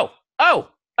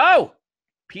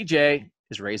 PJ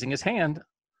is raising his hand.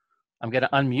 I'm going to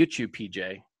unmute you,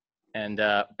 PJ,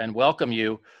 and welcome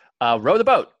you. Row the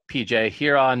boat, PJ,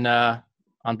 here on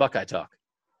Buckeye Talk.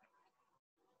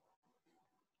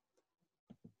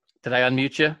 Did I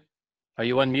unmute you? Are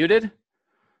you unmuted?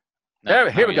 No,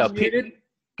 here we go.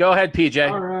 Go ahead,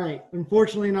 PJ. All right.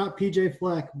 Unfortunately, not PJ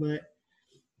Fleck, but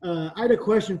I had a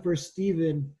question for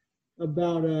Stephen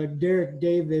about Derek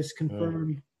Davis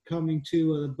confirmed coming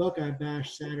to the Buckeye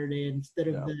Bash Saturday instead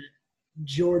of the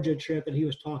Georgia trip that he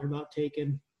was talking about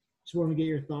taking. Just want to get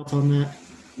your thoughts on that.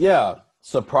 Yeah,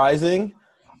 surprising,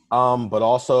 but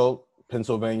also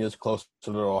Pennsylvania is closer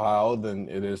to Ohio than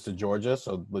it is to Georgia,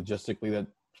 so logistically that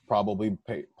probably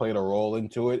played a role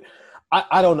into it.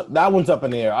 I don't know. That one's up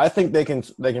in the air. I think they can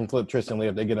flip Tristan Lee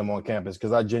if they get him on campus,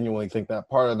 because I genuinely think that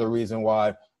part of the reason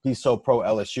why he's so pro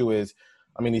LSU is,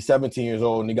 I mean, he's 17 years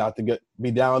old and he got to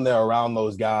be down there around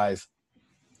those guys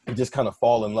and just kind of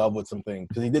fall in love with some things.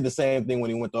 Because he did the same thing when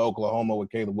he went to Oklahoma with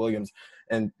Caleb Williams,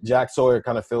 and Jack Sawyer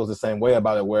kind of feels the same way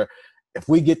about it, where if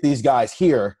we get these guys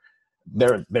here,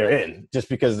 they're in, just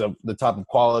because of the type of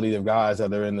quality of guys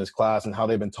that are in this class and how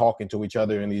they've been talking to each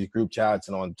other in these group chats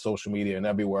and on social media and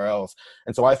everywhere else.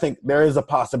 And so I think there is a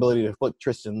possibility to flip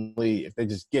Tristan Lee if they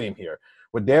just get him here.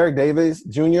 With Derek Davis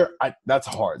Jr., that's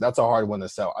hard. That's a hard one to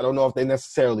sell. I don't know if they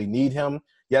necessarily need him.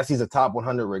 Yes, he's a top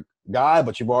 100 guy,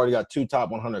 but you've already got 2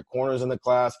 top 100 corners in the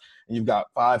class, and you've got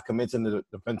 5 commits in the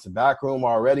defensive back room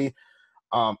already.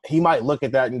 He might look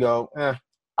at that and go,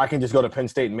 I can just go to Penn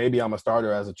State and maybe I'm a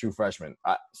starter as a true freshman.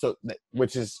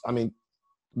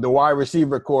 The wide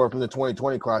receiver core from the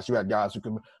 2020 class, you had guys who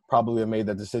could probably have made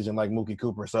that decision like Mookie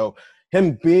Cooper. So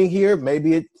him being here,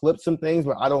 maybe it flips some things,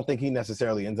 but I don't think he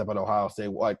necessarily ends up at Ohio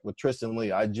State. Like with Tristan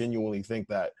Lee, I genuinely think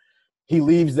that he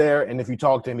leaves there, and if you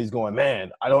talk to him, he's going,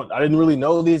 man, I didn't really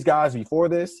know these guys before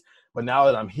this, but now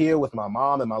that I'm here with my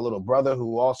mom and my little brother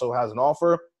who also has an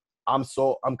offer, I'm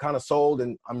kind of sold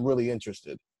and I'm really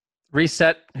interested.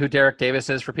 Reset who Derek Davis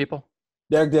is for people.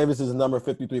 Derek Davis is the number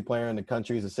 53 player in the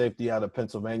country. He's a safety out of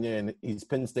Pennsylvania, and he's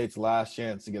Penn State's last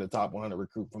chance to get a top 100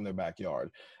 recruit from their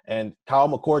backyard. And Kyle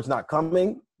McCord's not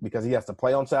coming because he has to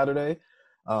play on Saturday.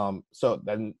 That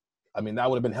would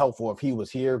have been helpful if he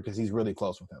was here because he's really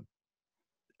close with him.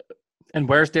 And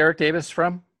where's Derek Davis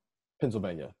from?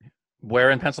 Pennsylvania.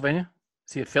 Where in Pennsylvania?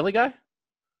 Is he a Philly guy?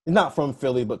 He's not from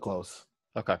Philly, but close.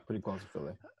 Okay. Pretty close to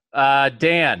Philly.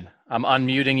 Dan, I'm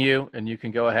unmuting you, and you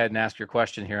can go ahead and ask your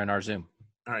question here in our Zoom.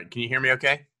 All right. Can you hear me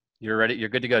okay? You're ready. You're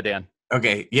good to go, Dan.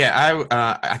 Okay. Yeah,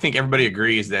 I think everybody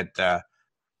agrees that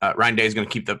Ryan Day is going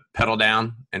to keep the pedal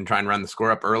down and try and run the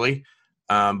score up early.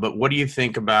 But what do you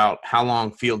think about how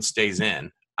long Fields stays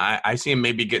in? I see him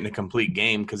maybe getting a complete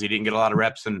game because he didn't get a lot of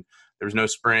reps and there was no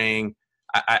spraying.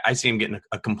 I see him getting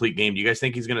a complete game. Do you guys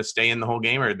think he's going to stay in the whole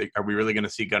game, or are we really going to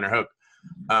see Gunnar Hoak?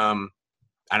 And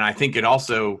I think it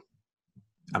also –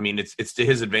 I mean, it's to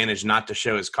his advantage not to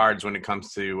show his cards when it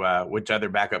comes to which other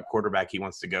backup quarterback he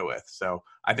wants to go with. So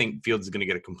I think Fields is going to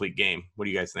get a complete game. What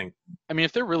do you guys think? I mean,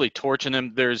 if they're really torching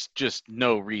him, there's just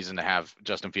no reason to have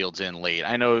Justin Fields in late.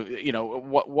 I know,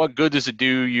 what good does it do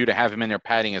you to have him in there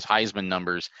padding his Heisman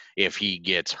numbers if he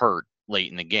gets hurt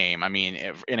late in the game? I mean,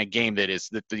 in a game that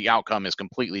the outcome is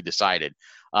completely decided.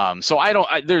 So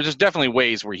there's definitely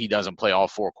ways where he doesn't play all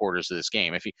 4 quarters of this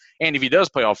game. If he does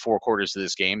play all 4 quarters of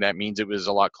this game, that means it was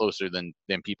a lot closer than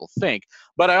people think.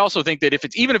 But I also think that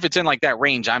even if it's in like that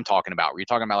range I'm talking about, where you're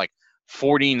talking about like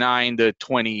 49 to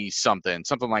 20 something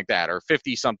like that, or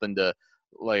 50 something to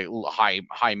like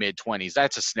high mid 20s,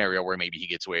 that's a scenario where maybe he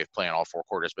gets away with playing all 4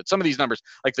 quarters. But some of these numbers,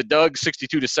 like the Doug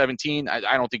 62 to 17, I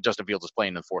don't think Justin Fields is playing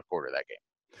in the 4th quarter of that game.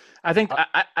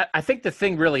 I think the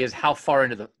thing really is how far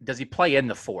does he play in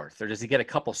the 4th, or does he get a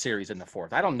couple series in the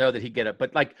 4th? I don't know that he get it,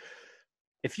 but like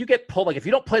if you get pulled, like if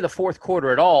you don't play the 4th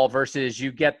quarter at all versus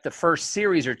you get the first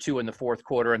series or 2 in the 4th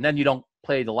quarter and then you don't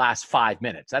play the last 5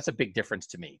 minutes, that's a big difference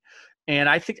to me. And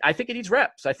I think it needs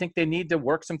reps. I think they need to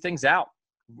work some things out.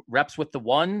 Reps with the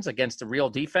ones against the real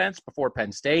defense before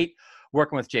Penn State,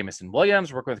 working with Jamison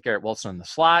Williams, working with Garrett Wilson in the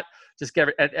slot, just get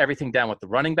everything down with the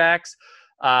running backs.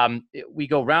 We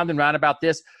go round and round about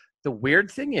this. The weird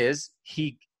thing is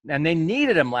and they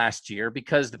needed him last year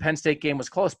because the Penn State game was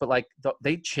close, but like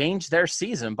they changed their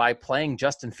season by playing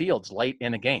Justin Fields late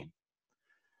in a game.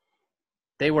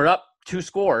 They were up 2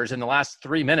 scores in the last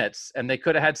 3 minutes, and they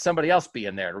could have had somebody else be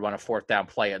in there to run a 4th down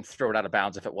play and throw it out of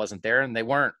bounds if it wasn't there. And they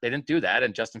didn't do that.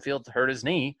 And Justin Fields hurt his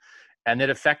knee, and it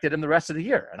affected him the rest of the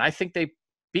year. And I think they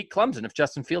beat Clemson if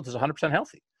Justin Fields is 100%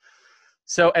 healthy.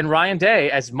 So, and Ryan Day,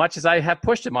 as much as I have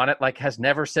pushed him on it, like has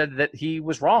never said that he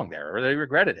was wrong there or that he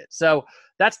regretted it. So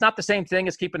that's not the same thing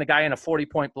as keeping a guy in a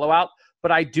 40-point blowout.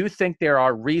 But I do think there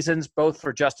are reasons both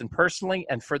for Justin personally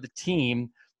and for the team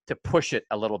to push it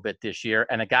a little bit this year.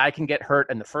 And a guy can get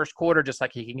hurt in the 1st quarter just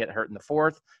like he can get hurt in the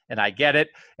 4th. And I get it.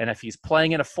 And if he's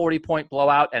playing in a 40-point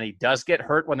blowout and he does get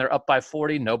hurt when they're up by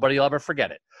 40, nobody will ever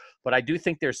forget it. But I do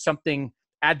think there's something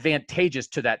advantageous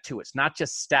to that too. It's not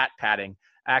just stat padding.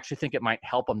 I actually think it might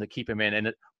help him to keep him in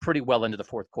and pretty well into the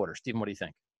 4th quarter. Stephen, what do you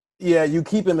think? Yeah, you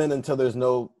keep him in until there's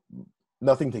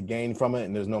nothing to gain from it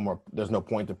and there's no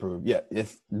point to prove. Yeah,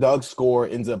 if Doug's score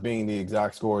ends up being the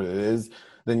exact score that it is,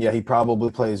 then yeah, he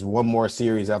probably plays one more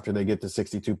series after they get to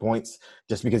 62 points.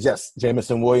 Just because, yes,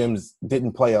 Jamison Williams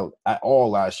didn't play at all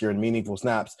last year in meaningful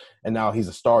snaps, and now he's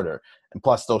a starter. And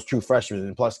plus those true freshmen,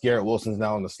 and plus Garrett Wilson's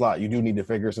now in the slot. You do need to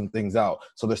figure some things out.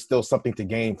 So there's still something to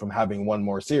gain from having one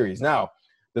more series. Now,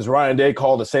 does Ryan Day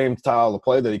call the same style of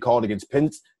play that he called against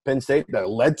Penn State that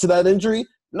led to that injury?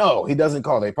 No, he doesn't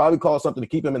call. They probably call something to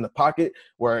keep him in the pocket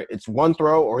where it's one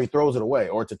throw or he throws it away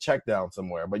or it's a check down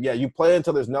somewhere. But, yeah, you play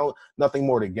until there's nothing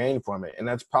more to gain from it. And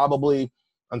that's probably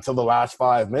until the last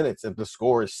 5 minutes if the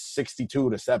score is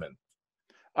 62-7.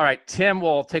 All right, Tim,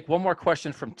 we'll take one more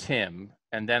question from Tim,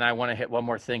 and then I want to hit one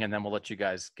more thing, and then we'll let you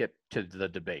guys get to the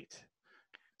debate.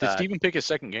 Did Stephen pick his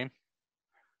 2nd game?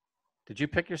 Did you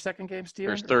pick your 2nd game, Stephen?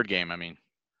 Or his 3rd game, I mean.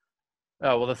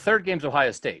 Oh, well, the 3rd game's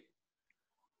Ohio State.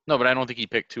 No, but I don't think he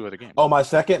picked 2 other games. Oh, my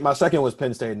second was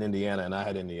Penn State and Indiana, and I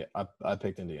had Indiana. I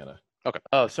picked Indiana. Okay.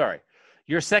 Oh, sorry.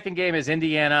 Your 2nd game is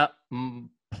Indiana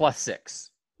 +6.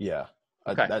 Yeah.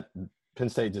 Okay. Penn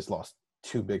State just lost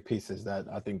 2 big pieces.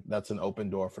 I think that's an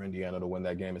open door for Indiana to win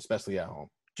that game, especially at home.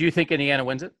 Do you think Indiana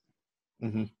wins it?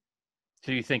 Mm-hmm.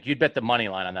 So you think you'd bet the money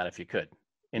line on that if you could?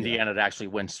 Indiana to actually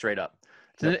win straight up.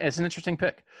 It's an interesting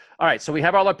pick. All right, so we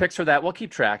have all our picks for that. We'll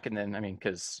keep track, and then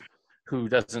because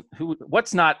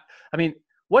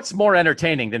what's more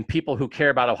entertaining than people who care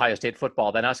about Ohio State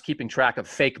football than us keeping track of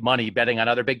fake money betting on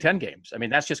other Big Ten games? I mean,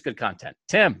 that's just good content.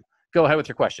 Tim, go ahead with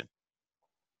your question.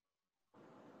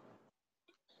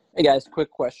 Hey guys, quick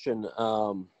question.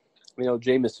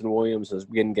 Jamison Williams has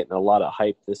been getting a lot of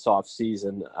hype this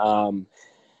offseason.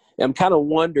 I'm kind of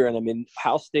wondering,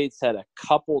 Ohio State's had a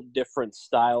couple different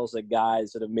styles of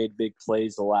guys that have made big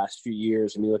plays the last few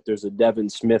years. Look, there's a Devin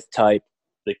Smith type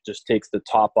that just takes the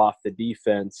top off the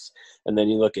defense. And then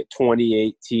you look at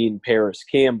 2018 Paris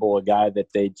Campbell, a guy that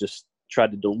they just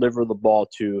tried to deliver the ball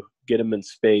to, get him in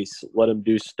space, let him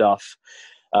do stuff.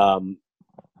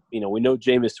 We know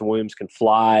Jamison Williams can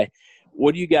fly.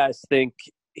 What do you guys think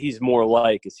he's more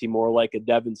like. Is he more like a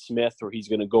Devin Smith, where he's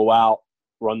going to go out,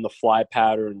 run the fly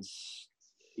patterns,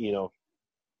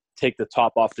 take the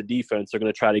top off the defense? They're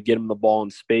going to try to get him the ball in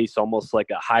space, almost like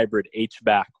a hybrid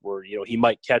H-back where, he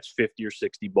might catch 50 or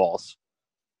 60 balls.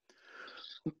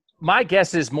 My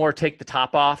guess is more take the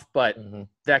top off, but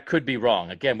that could be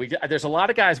wrong. Again, there's a lot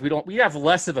of guys we have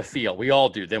less of a feel. We all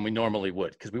do than we normally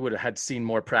would, because we would have seen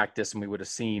more practice and we would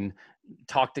have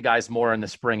talked to guys more in the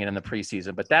spring and in the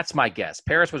preseason. But that's my guess.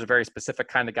 Paris was a very specific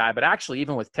kind of guy, but actually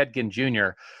even with Ted Ginn Jr.,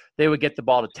 they would get the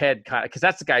ball to Ted because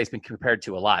that's the guy he's been compared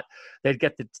to a lot. They'd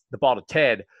get the ball to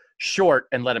Ted short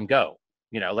and let him go.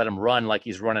 Let him run like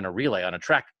he's running a relay on a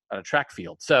track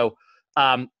field. So,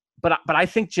 But I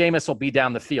think Jameis will be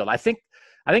down the field. I think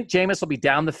Jameis will be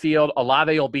down the field.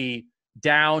 Olave will be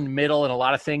down, middle, and a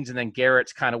lot of things, and then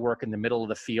Garrett's kind of work in the middle of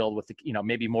the field with the,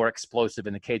 maybe more explosive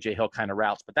in the KJ Hill kind of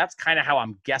routes. But that's kind of how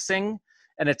I'm guessing,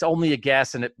 and it's only a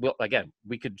guess. And it will, again,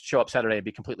 we could show up Saturday and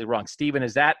be completely wrong. Steven,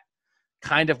 is that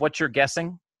kind of what you're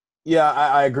guessing? Yeah,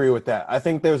 I agree with that. I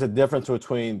think there's a difference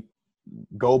between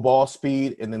go ball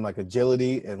speed and then like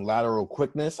agility and lateral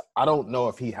quickness. I don't know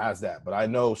if he has that, but I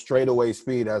know straightaway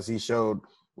speed, as he showed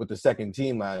with the second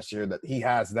team last year, that he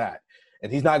has that.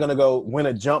 And he's not going to go win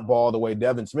a jump ball the way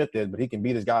Devin Smith did, but he can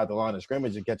beat his guy at the line of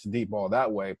scrimmage and catch a deep ball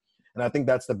that way. And I think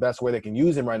that's the best way they can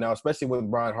use him right now, especially with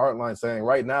Brian Hartline saying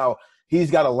right now he's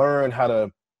got to learn how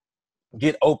to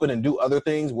get open and do other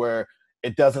things where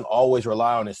it doesn't always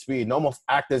rely on his speed and almost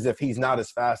act as if he's not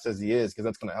as fast as he is, because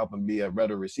that's going to help him be a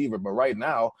better receiver. But right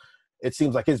now, it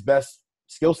seems like his best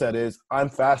skill set is I'm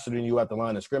faster than you at the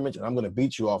line of scrimmage, and I'm going to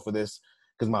beat you off of this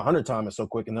because my 100 time is so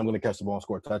quick, and I'm going to catch the ball and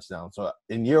score a touchdown. So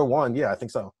in year one, yeah, I think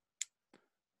so. All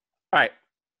right.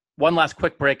 One last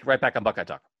quick break. Right back on Buckeye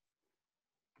Talk.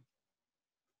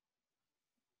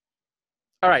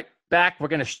 All right. Back, we're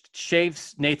going to shave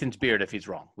Nathan's beard if he's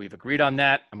wrong. We've agreed on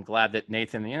that. I'm glad that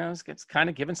Nathan, gets kind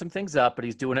of giving some things up, but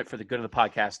he's doing it for the good of the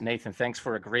podcast. Nathan, thanks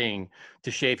for agreeing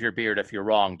to shave your beard if you're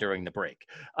wrong during the break.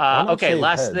 Okay,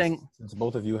 last thing. Since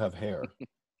both of you have hair.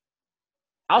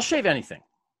 I'll shave anything.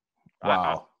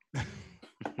 Wow.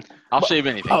 I'll shave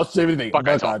anything. I'll shave anything.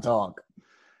 Buckeye Talk.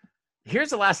 Here's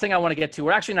the last thing I want to get to.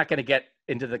 We're actually not going to get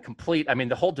into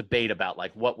the whole debate about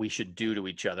like what we should do to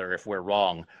each other if we're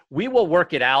wrong. We will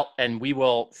work it out and we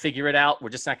will figure it out. We're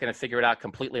just not going to figure it out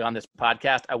completely on this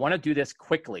podcast. I want to do this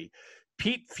quickly.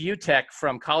 Pete Fiutek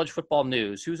from College Football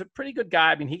News, who's a pretty good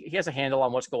guy. I mean, he has a handle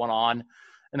on what's going on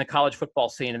in the college football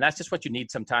scene, and that's just what you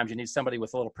need sometimes. You need somebody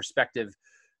with a little perspective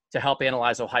to help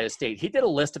analyze Ohio State. He did a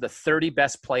list of the 30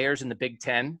 best players in the Big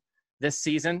Ten this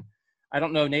season. I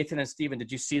don't know, Nathan and Steven,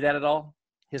 did you see that at all?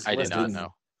 I did not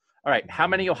know. All right. How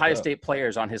many Ohio State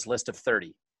players on his list of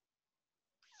 30?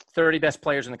 30 best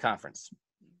players in the conference.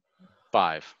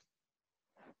 5.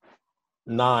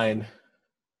 9.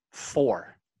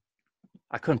 4.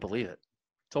 I couldn't believe it.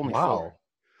 It's only 4.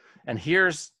 And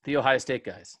here's the Ohio State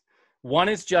guys. 1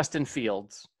 is Justin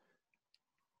Fields.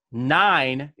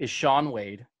 9 is Shaun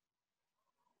Wade.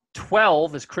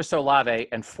 12 is Chris Olave.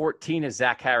 And 14 is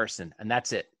Zach Harrison. And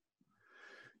that's it.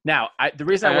 Now, the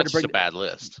reason I want to bring a bad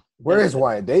list. Where is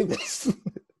Wyatt Davis?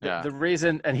 Yeah. The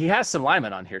reason, and he has some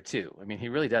linemen on here too. I mean, he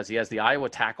really does. He has the Iowa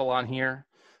tackle on here.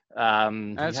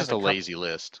 That's just a lazy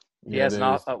list. He has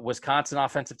a Wisconsin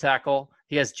offensive tackle.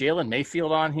 He has Jalen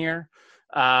Mayfield on here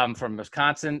from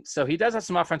Wisconsin. So he does have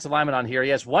some offensive linemen on here. He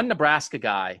has one Nebraska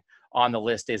guy on the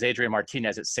list, is Adrian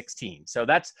Martinez at 16. So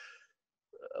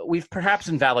we've perhaps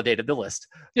invalidated the list,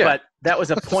 but that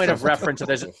was a point of reference. So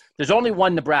there's only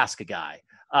one Nebraska guy.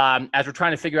 As we're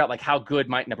trying to figure out like how good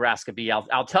might Nebraska be.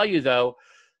 I'll tell you though,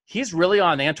 he's really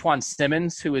on Antoine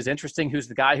Simmons, who is interesting, who's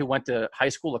the guy who went to high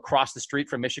school across the street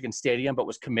from Michigan Stadium, but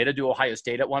was committed to Ohio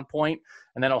State at one point.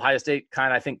 And then Ohio State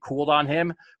kind of, I think, cooled on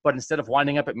him. But instead of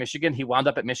winding up at Michigan, he wound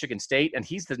up at Michigan State. And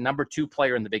he's the number 2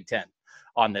 player in the Big Ten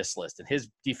on this list and his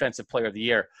defensive player of the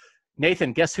year.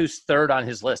 Nathan, guess who's third on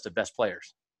his list of best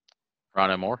players?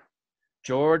 Rondale Moore?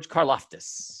 George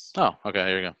Karlaftis. Oh, okay.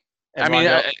 Here you go.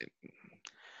 And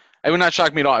it would not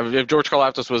shock me at all. If George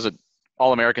Karlaftis was an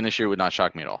All-American this year, it would not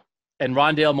shock me at all. And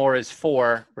Rondale Moore is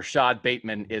 4. Rashad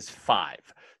Bateman is 5.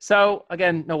 So,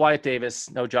 again, no Wyatt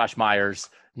Davis, no Josh Myers,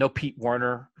 no Pete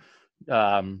Werner.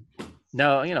 There's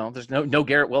no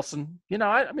Garrett Wilson.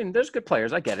 I mean, there's good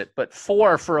players. I get it. But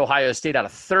 4 for Ohio State out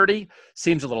of 30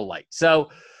 seems a little light. So,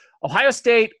 Ohio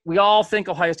State, we all think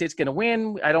Ohio State's going to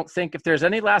win. I don't think if there's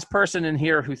any last person in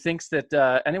here who thinks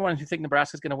that anyone who thinks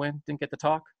Nebraska's going to win didn't get to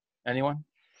talk. Anyone?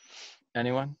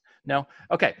 No?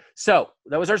 Okay. So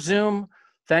that was our Zoom.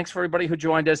 Thanks for everybody who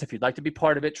joined us. If you'd like to be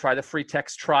part of it, try the free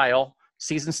text trial.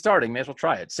 Season starting. May as well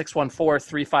try it.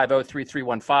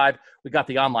 614-350-3315. We got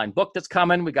the online book that's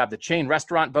coming. We got the chain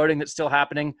restaurant voting that's still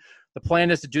happening. The plan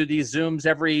is to do these Zooms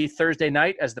every Thursday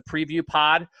night as the preview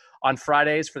pod on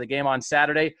Fridays for the game on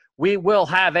Saturday. We will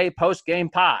have a post-game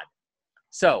pod.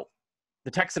 So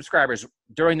the tech subscribers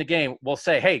during the game will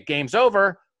say, hey, game's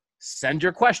over. Send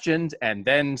your questions, and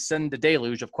then send a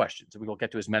deluge of questions. We will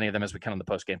get to as many of them as we can on the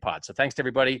post-game pod. So thanks to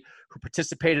everybody who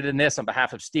participated in this. On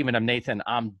behalf of Steven, I'm Nathan,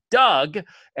 I'm Doug,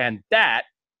 and that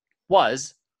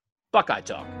was Buckeye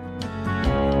Talk.